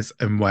franchise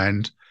and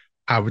went,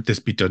 how would this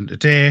be done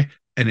today?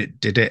 And it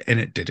did it, and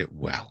it did it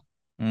well.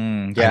 Yeah,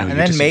 and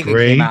then Megan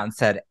came out and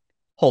said,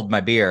 "Hold my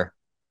beer."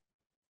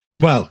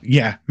 Well,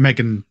 yeah,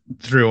 Megan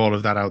threw all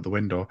of that out the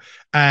window.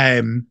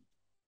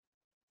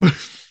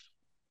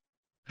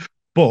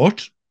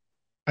 But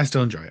I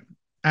still enjoy it.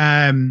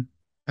 I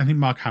think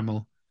Mark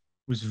Hamill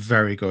was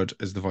very good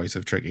as the voice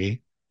of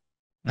Tricky.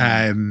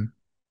 I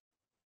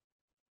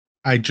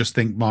just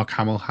think Mark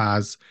Hamill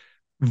has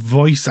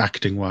voice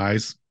acting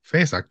wise,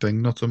 face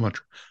acting, not so much.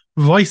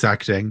 Voice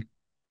acting,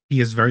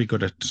 he is very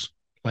good at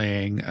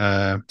playing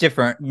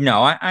different.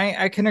 No,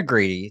 I can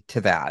agree to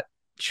that.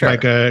 Sure.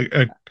 Like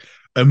a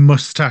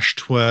mustache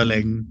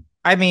twirling.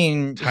 I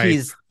mean,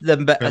 he's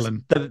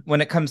the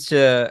when it comes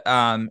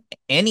to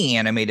any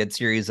animated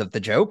series of the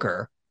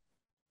Joker.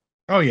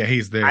 Oh yeah, he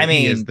is the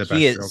best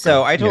Joker.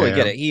 So I totally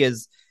get it. He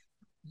is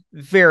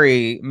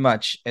very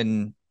much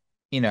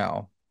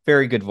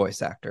very good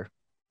voice actor.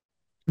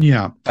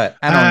 Yeah, but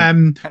I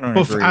don't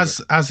agree as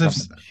of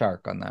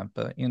shark on that.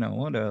 But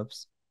what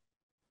else?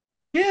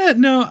 Yeah,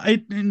 no,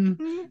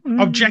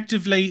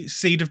 objectively,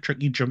 Seed of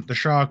Tricky jumped the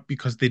shark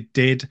because they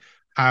did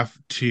have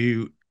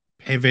to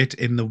pivot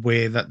in the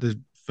way that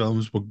the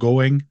films were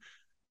going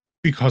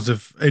because they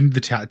had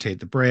to take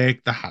the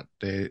break. They had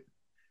to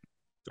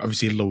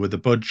obviously lower the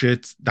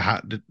budgets.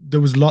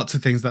 There was lots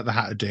of things that they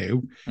had to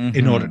do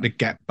in order to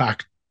get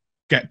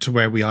to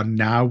where we are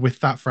now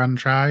with that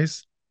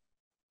franchise.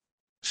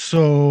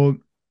 So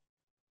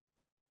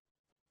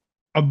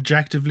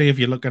objectively, if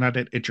you're looking at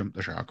it, it jumped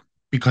the shark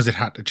because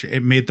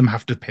it made them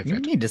have to pivot. You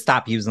need to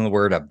stop using the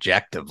word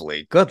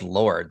objectively. Good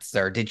Lord,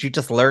 sir. Did you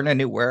just learn a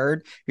new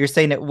word? You're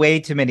saying it way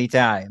too many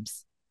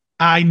times.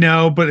 I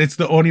know, but it's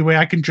the only way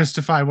I can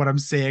justify what I'm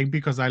saying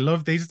because I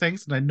love these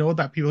things and I know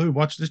that people who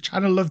watch this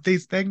channel love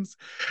these things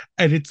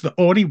and it's the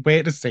only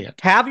way to say it.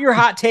 Have your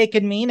hot take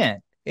and mean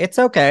it. It's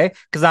okay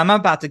because I'm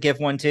about to give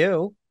one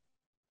too.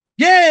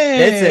 Yay!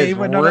 This is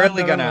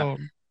really gonna,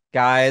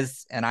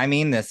 guys, and I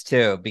mean this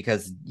too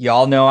because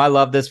y'all know I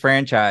love this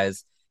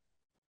franchise.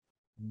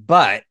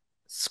 But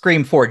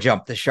Scream 4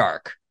 jumped the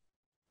shark.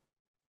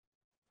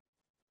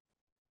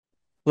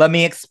 Let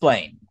me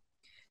explain.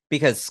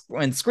 Because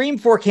when Scream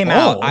 4 came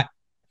out,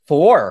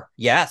 4,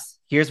 yes.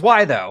 Here's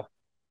why, though.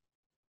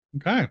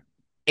 Okay.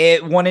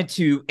 It wanted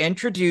to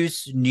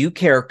introduce new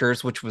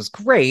characters, which was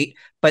great,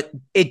 but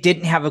it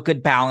didn't have a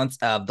good balance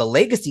of the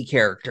legacy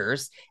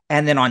characters.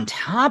 And then on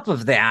top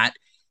of that,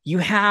 you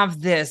have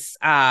this,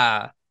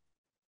 a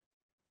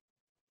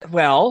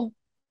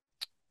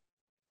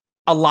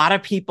lot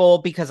of people,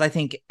 because I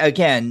think,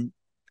 again,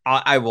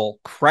 I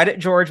will credit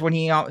George when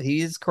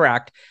he's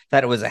correct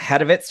that it was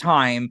ahead of its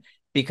time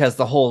because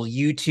the whole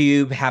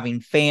YouTube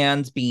having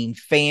fans being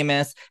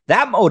famous,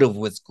 that motive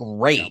was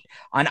great. Yeah.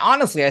 And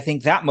honestly, I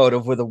think that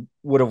motive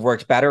would have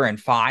worked better in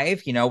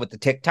 5, with the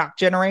TikTok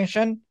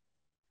generation.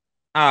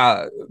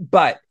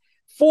 But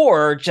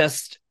 4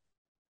 just,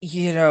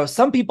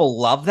 some people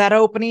love that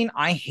opening.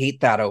 I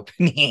hate that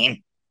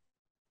opening.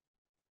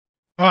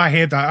 Oh, I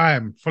hate that. I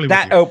am fully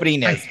that with you.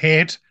 Opening is.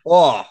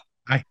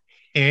 I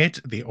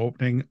hate the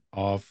opening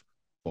of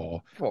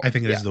 4. I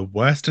think it is the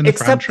worst in the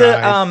franchise.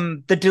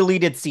 Except the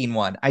deleted scene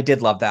one. I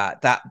did love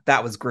that.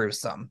 That was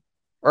gruesome,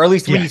 or at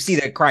least when you see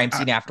the crime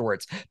scene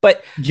afterwards.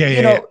 But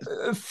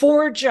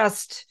 4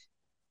 just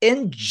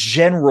in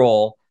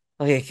general,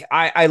 like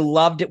I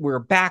loved it. We were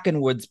back in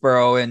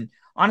Woodsboro, and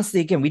honestly,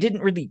 again, we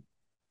didn't really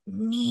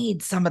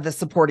need some of the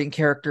supporting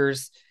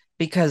characters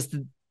because.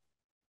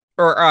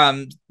 Or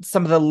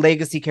some of the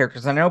legacy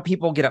characters. I know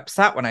people get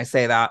upset when I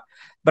say that,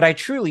 but I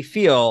truly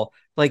feel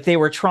like they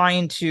were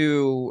trying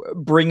to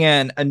bring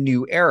in a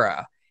new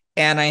era.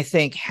 And I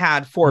think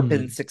had 4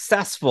 been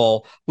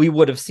successful, we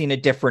would have seen a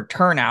different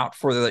turnout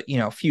for the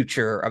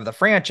future of the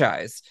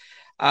franchise.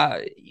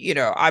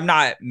 I'm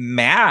not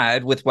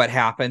mad with what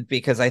happened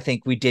because I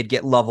think we did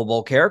get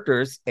lovable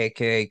characters,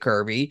 aka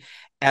Kirby,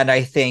 and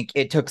I think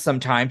it took some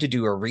time to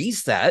do a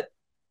reset.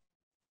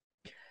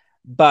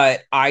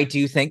 But I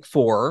do think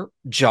 4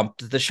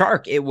 jumped the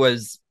shark. It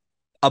was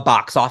a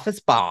box office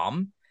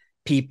bomb.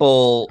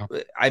 People,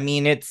 I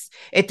mean, it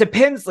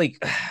depends. Like,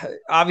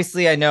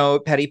 obviously, I know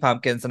Petty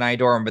Pumpkins and I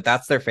adore them, but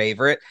that's their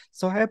favorite.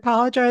 So I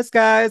apologize,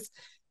 guys.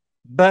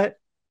 But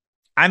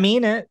I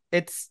mean it.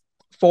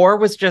 4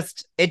 was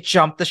just, it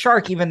jumped the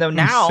shark, even though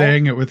now. He's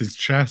saying it with his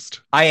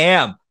chest. I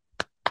am.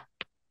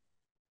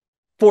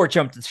 4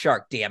 jumped the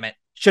shark, damn it.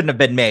 Shouldn't have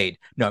been made.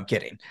 No, I'm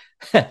kidding.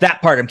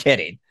 That part I'm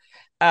kidding.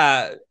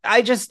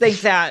 I just think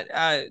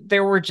that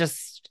there were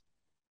just,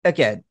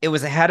 again, it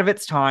was ahead of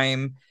its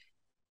time.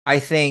 I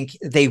think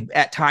they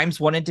at times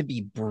wanted to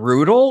be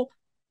brutal,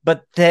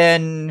 but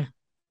then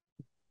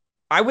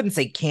I wouldn't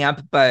say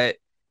camp, but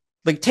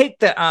like take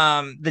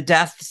the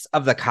deaths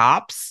of the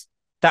cops.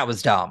 That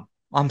was dumb.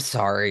 I'm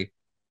sorry.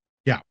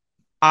 Yeah.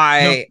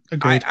 I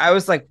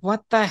was like,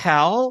 what the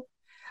hell?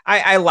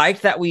 I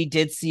like that we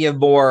did see a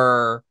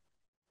more,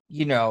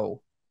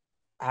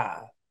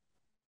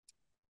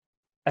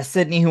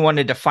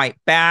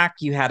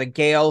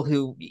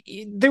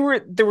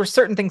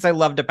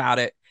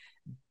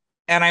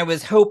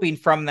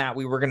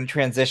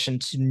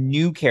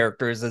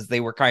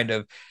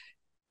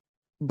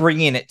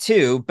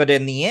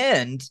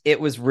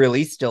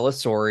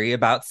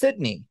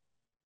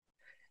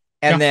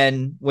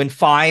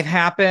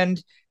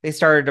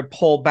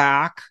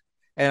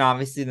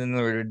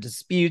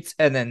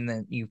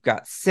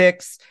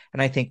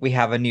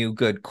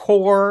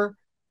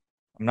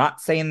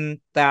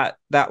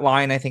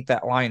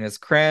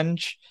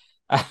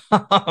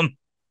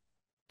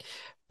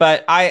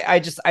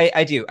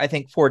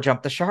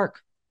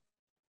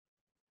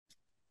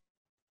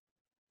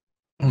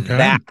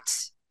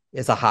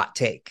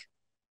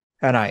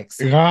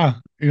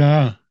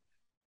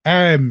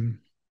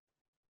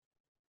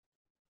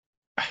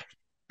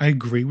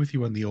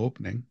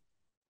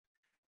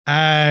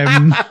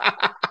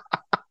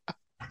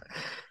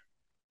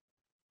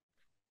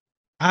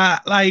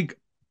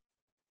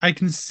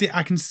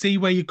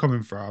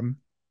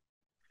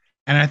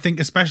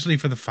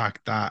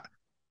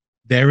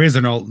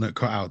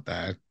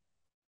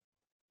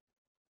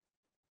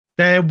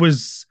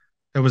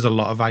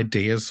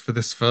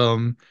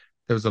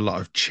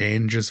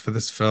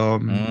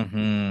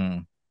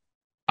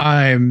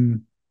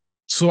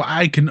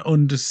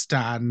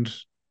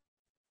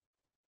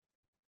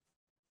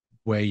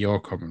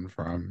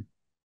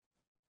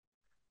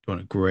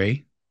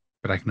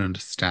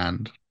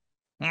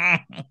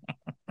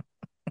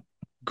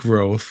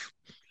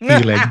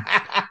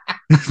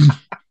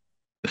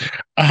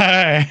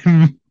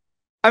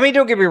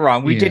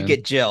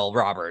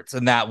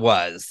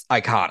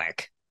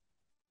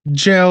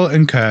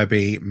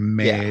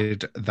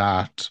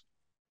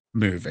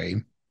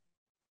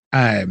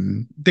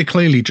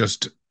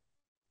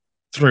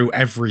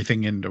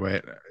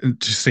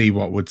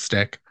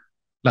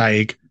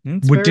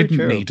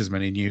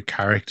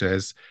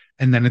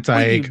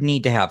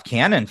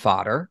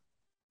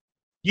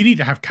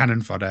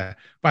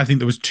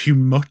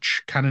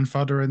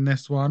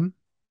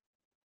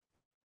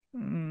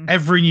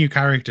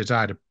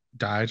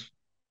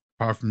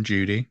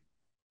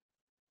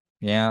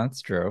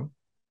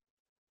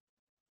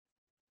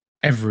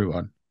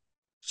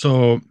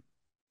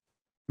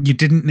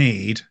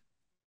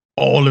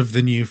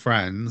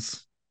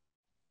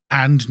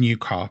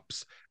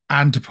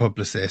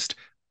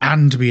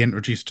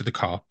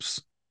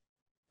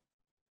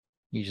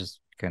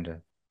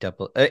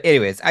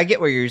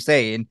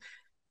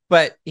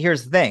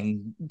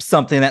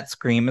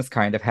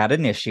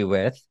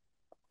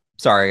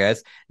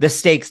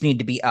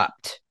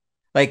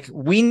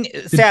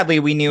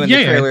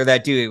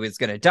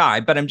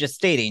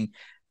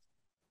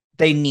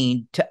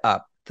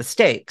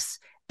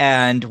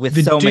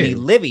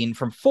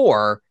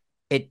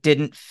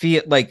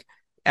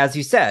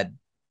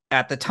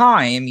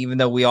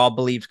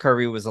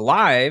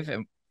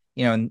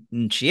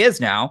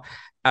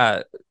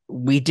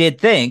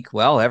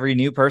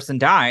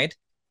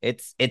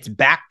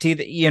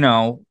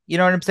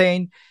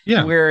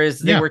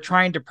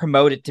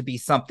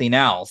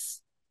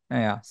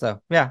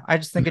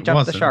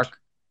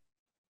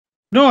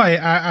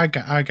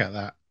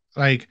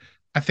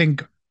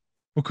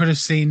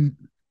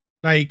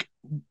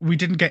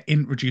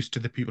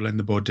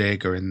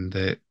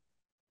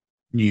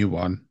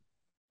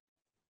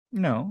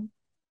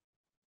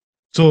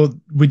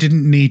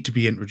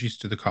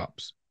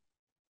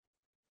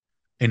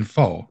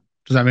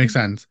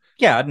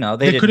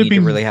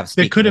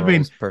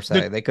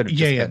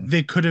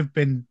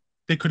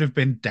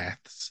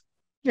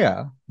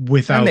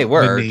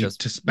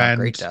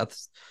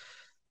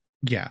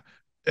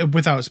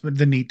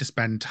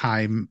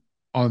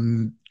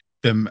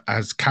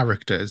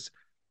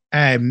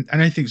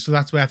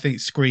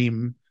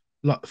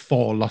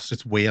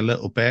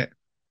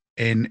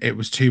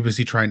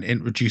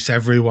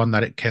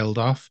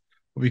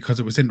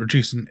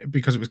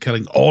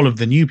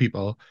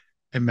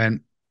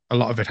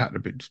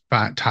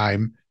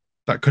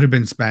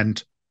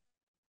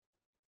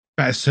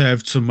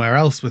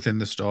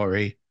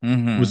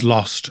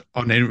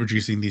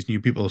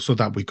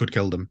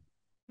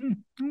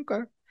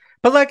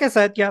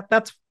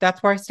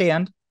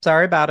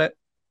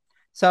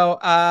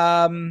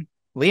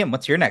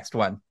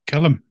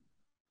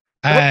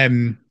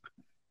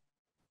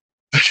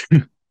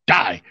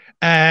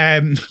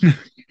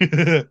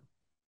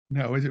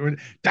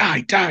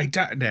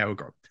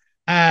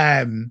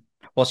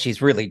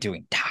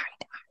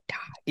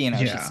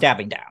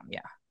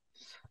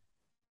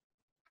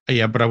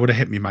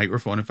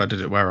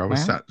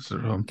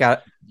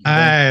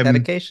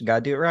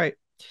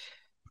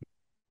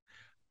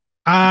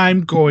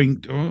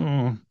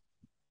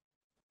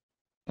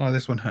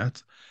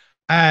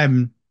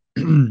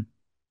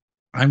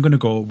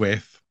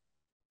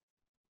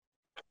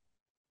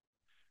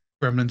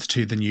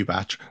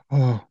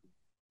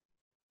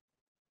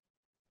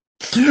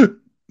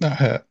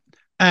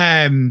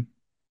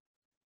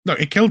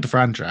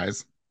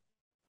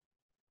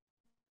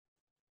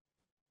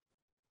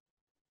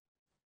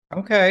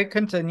 Okay,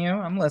 continue.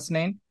 I'm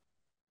listening.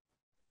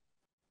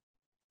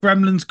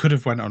 Gremlins could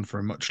have went on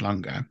for much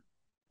longer.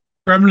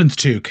 Gremlins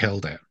 2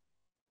 killed it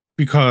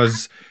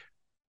because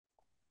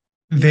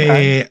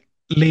Okay. they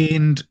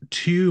leaned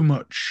too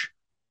much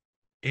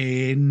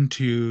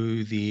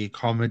into the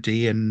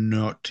comedy and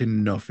not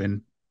enough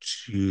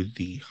into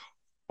the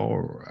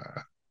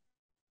horror.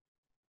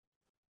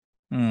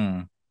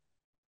 Hmm.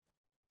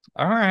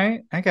 All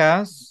right, I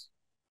guess.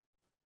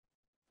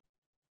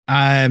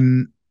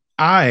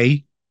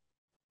 I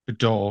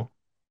adore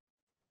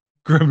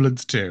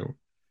Gremlins 2.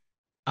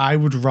 I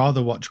would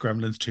rather watch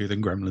Gremlins 2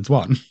 than Gremlins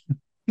 1.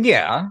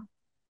 Yeah.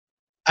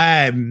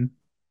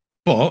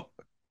 But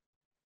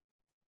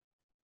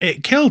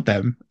it killed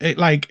them. It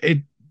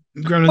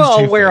Gremlins Well,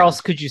 2 where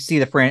else failed. could you see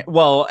the friend?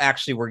 Well,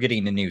 actually, we're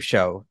getting a new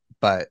show,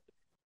 but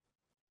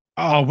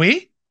Are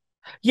we?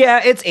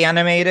 yeah, it's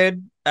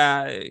animated.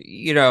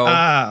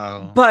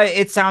 Oh. But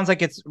it sounds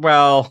like it's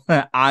well,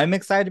 I'm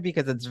excited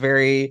because it's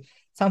very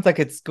sounds like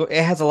it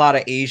has a lot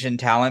of Asian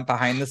talent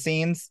behind the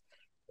scenes,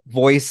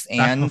 voice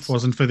That and stuff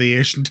wasn't for the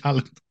Asian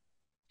talent.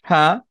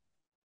 huh?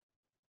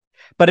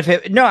 But if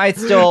it no, I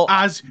still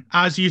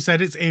As you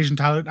said, it's Asian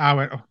talent. I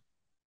went, oh.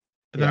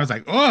 And then I yeah. was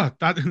like, oh,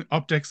 that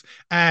optics.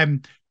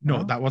 No,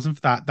 Well, that wasn't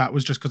for that. That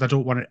was just because I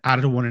don't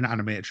want an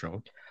animated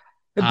show.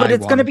 but I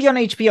it's going to be want on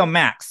HBO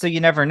Max, so you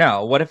never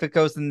know. What if it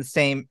goes in the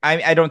same?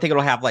 I don't think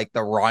it'll have like the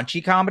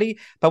raunchy comedy,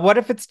 but what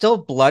if it's still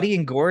bloody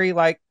and gory,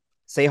 like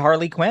say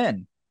Harley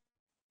Quinn?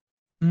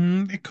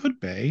 it could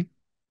be.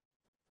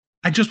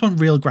 I just want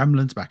real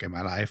gremlins back in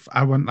my life.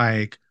 I want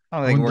like I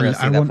don't think we're going to I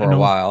see that want to for a know.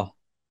 while.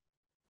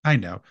 I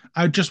know.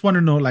 I just want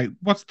to know like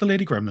what's the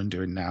lady gremlin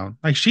doing now?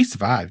 Like she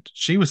survived.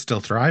 She was still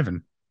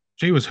thriving.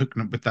 She was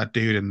hooking up with that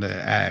dude in the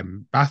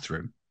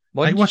bathroom.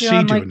 Like Wasn't what's she she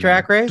on like doing now?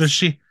 Drag Race?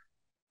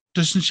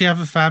 Doesn't she have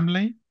a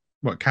family?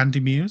 What, Candy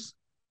Muse?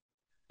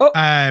 Oh,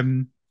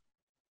 Um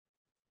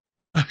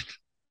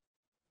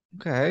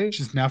okay.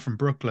 she's now from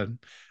Brooklyn.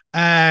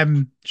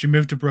 She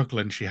moved to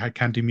Brooklyn. She had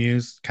Candy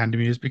Muse. Candy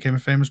Muse became a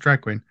famous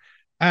drag queen.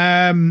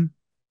 Um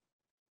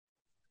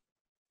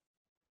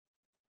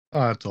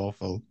Oh, that's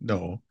awful.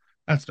 No,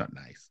 that's not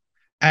nice.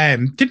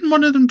 Didn't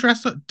one of them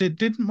dress up?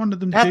 Didn't one of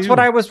them That's what do?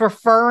 I was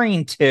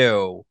referring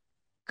to.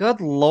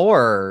 Good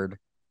Lord.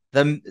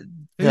 The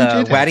Who the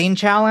did it? wedding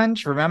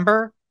challenge,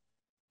 remember?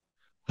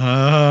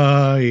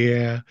 Oh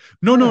yeah.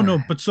 No, no, no.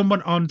 Uh, But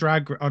someone on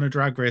a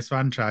Drag Race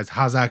franchise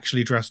has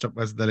actually dressed up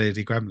as the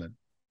Lady Gremlin.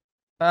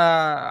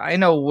 I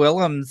know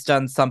Willem's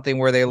done something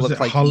where they Was look it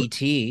like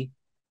ET.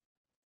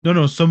 No,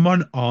 no.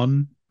 Someone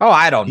on Oh,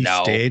 I don't the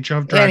know. stage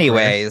of Drag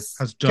Race Anyways,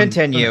 has done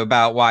continue it.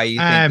 about why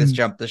you think this Um,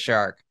 jumped the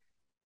shark.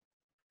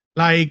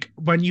 like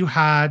when you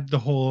had the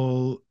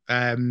whole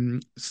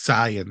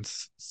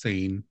science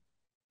scene,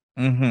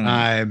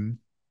 Mm-hmm. um,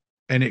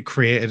 and it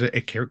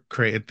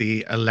created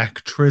the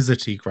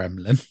electricity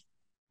gremlin.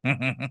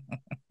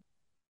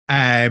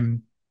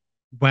 Um,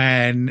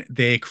 when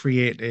they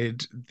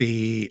created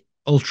the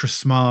ultra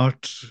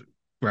smart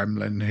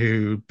gremlin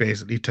who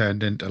basically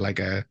turned into like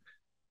a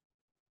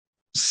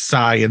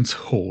science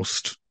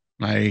host.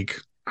 Like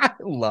I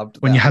loved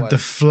when you that had the one.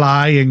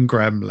 flying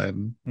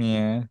gremlin,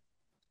 Yeah.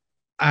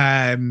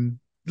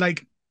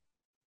 like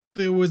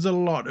there was a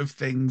lot of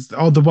things.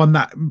 Oh, the one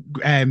that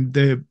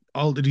the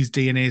altered his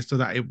DNA so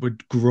that it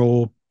would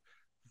grow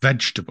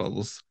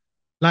vegetables.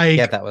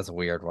 Yeah, Like that was a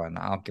weird one.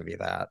 I'll give you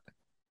that.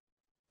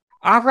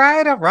 All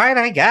right,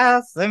 I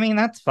guess. I mean,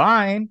 that's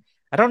fine.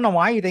 I don't know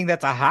why you think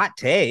that's a hot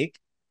take.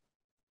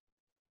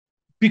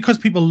 because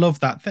people love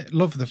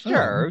love the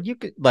Sure, film. you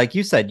could, like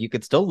you said, you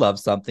could still love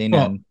something, But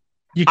and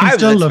you can I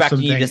was still love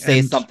expecting you to something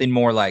say and something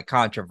more like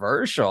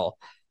controversial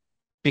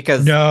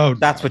because no,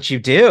 that's no. what you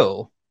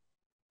do.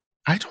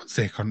 I don't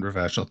say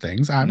controversial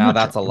things. I'm No, a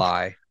that's a judge.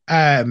 lie.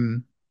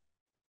 Um,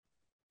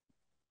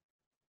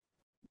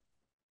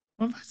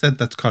 what have I said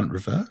that's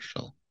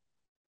controversial?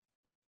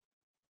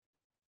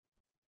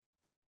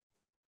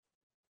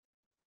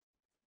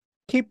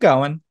 Keep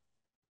going.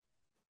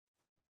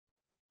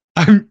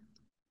 I'm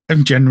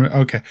I'm generally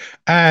okay.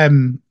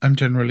 I'm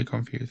generally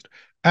confused.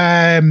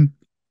 Um,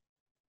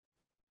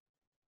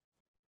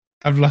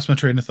 I've lost my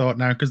train of thought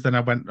now because then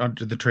I went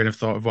onto the train of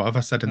thought of what have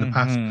I said in the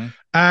past. Hmm.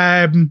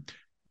 Um,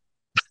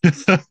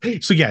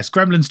 so yes,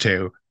 Gremlins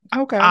 2.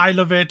 Okay. I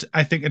love it.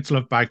 I think it's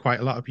loved by quite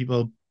a lot of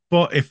people,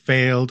 but it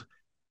failed.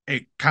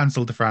 It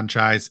cancelled the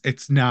franchise.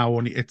 It's now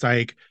only it's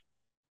like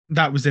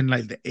that was in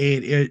like the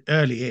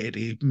early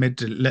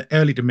 80s,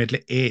 early to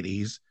mid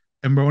 80s,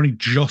 and we're only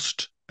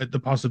just at the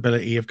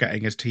possibility of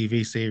getting a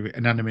TV series,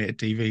 an animated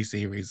TV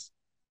series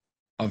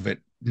of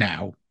it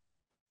now,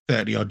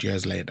 30 odd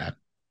years later,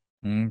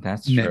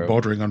 That's true.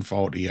 bordering on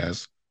 40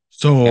 years.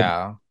 So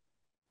Yeah.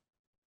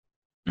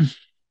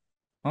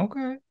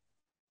 Okay.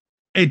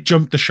 it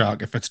jumped the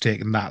shark if it's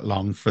taken that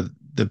long for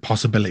the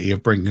possibility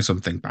of bringing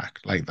something back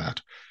like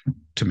that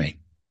to me.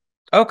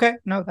 Okay.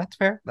 No, that's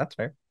fair. That's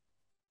fair.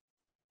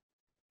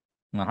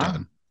 Uh-huh.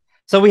 Done.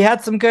 So we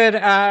had some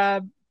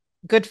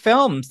good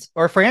films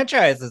or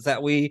franchises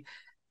that we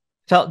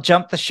felt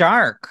jumped the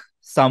shark.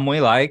 Some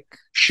we like,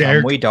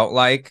 Shared. Some we don't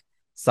like.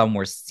 Some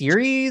were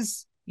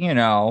series,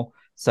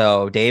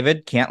 So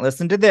David can't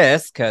listen to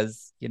this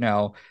because,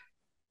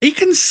 He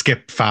can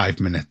skip 5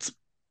 minutes.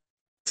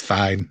 It's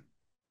fine.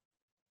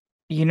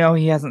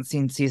 He hasn't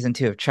seen season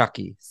 2 of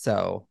Chucky,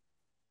 so.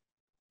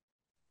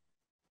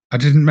 I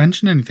didn't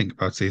mention anything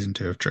about season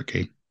 2 of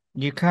Chucky.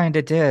 You kind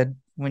of did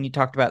when you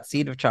talked about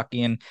Seed of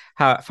Chucky and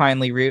how it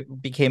finally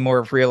became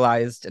more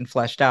realized and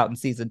fleshed out in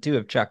season 2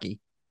 of Chucky.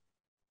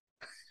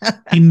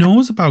 He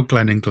knows about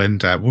Glenn and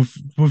Glinda.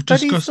 We've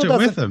discussed it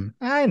with him.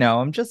 I know.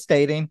 I'm just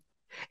stating.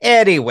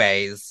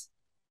 Anyways,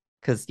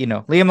 because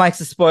Liam likes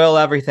to spoil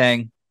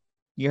everything.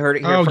 You heard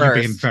it here first. You're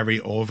being very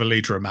overly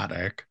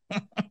dramatic.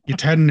 You're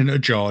turning into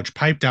George.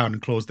 Pipe down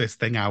and close this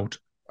thing out.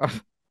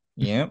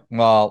 Yeah.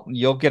 Well,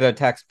 you'll get a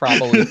text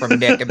probably from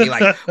Nick and be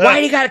like, "Why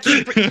do you gotta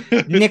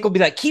keep?" Nick will be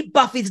like, "Keep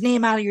Buffy's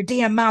name out of your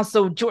damn mouth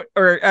so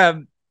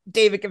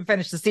David can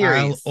finish the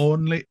series."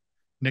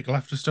 Nick will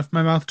have to stuff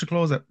my mouth to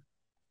close it.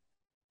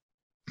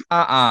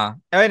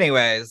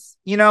 Anyways,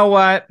 you know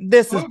what?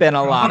 This has been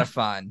a lot of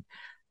fun.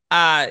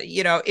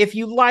 If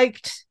you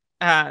liked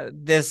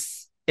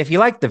this, if you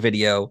liked the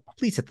video,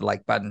 please hit the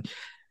like button,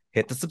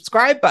 hit the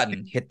subscribe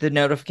button, hit the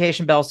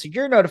notification bell so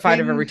you're notified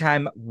of every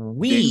time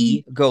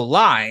we go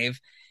live.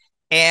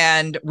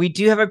 And we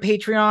do have a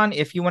Patreon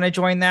if you want to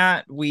join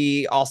that.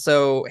 We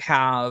also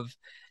have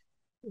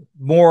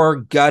more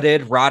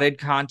gutted, rotted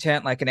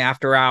content like an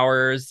after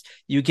hours.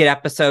 You get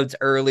episodes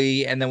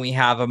early, and then we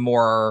have a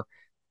more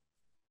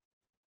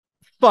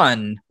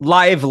fun,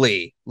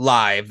 lively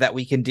live that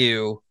we can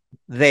do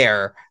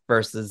there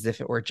versus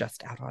if it were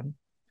just out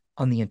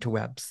on the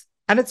interwebs.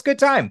 And it's a good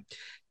time.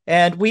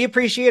 And we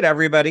appreciate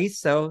everybody.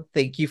 So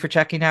thank you for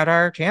checking out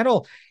our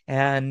channel.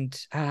 And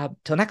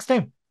till next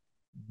time.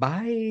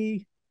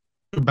 Bye.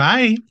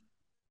 Bye.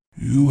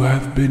 You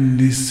have been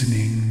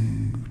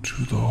listening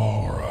to the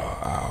Horror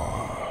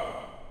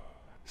Hour.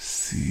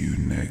 See you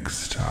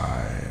next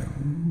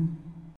time.